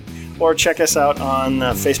anyway. Or check us out on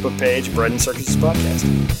the Facebook page, Bread and Circuses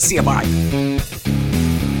Podcast. See ya, bye.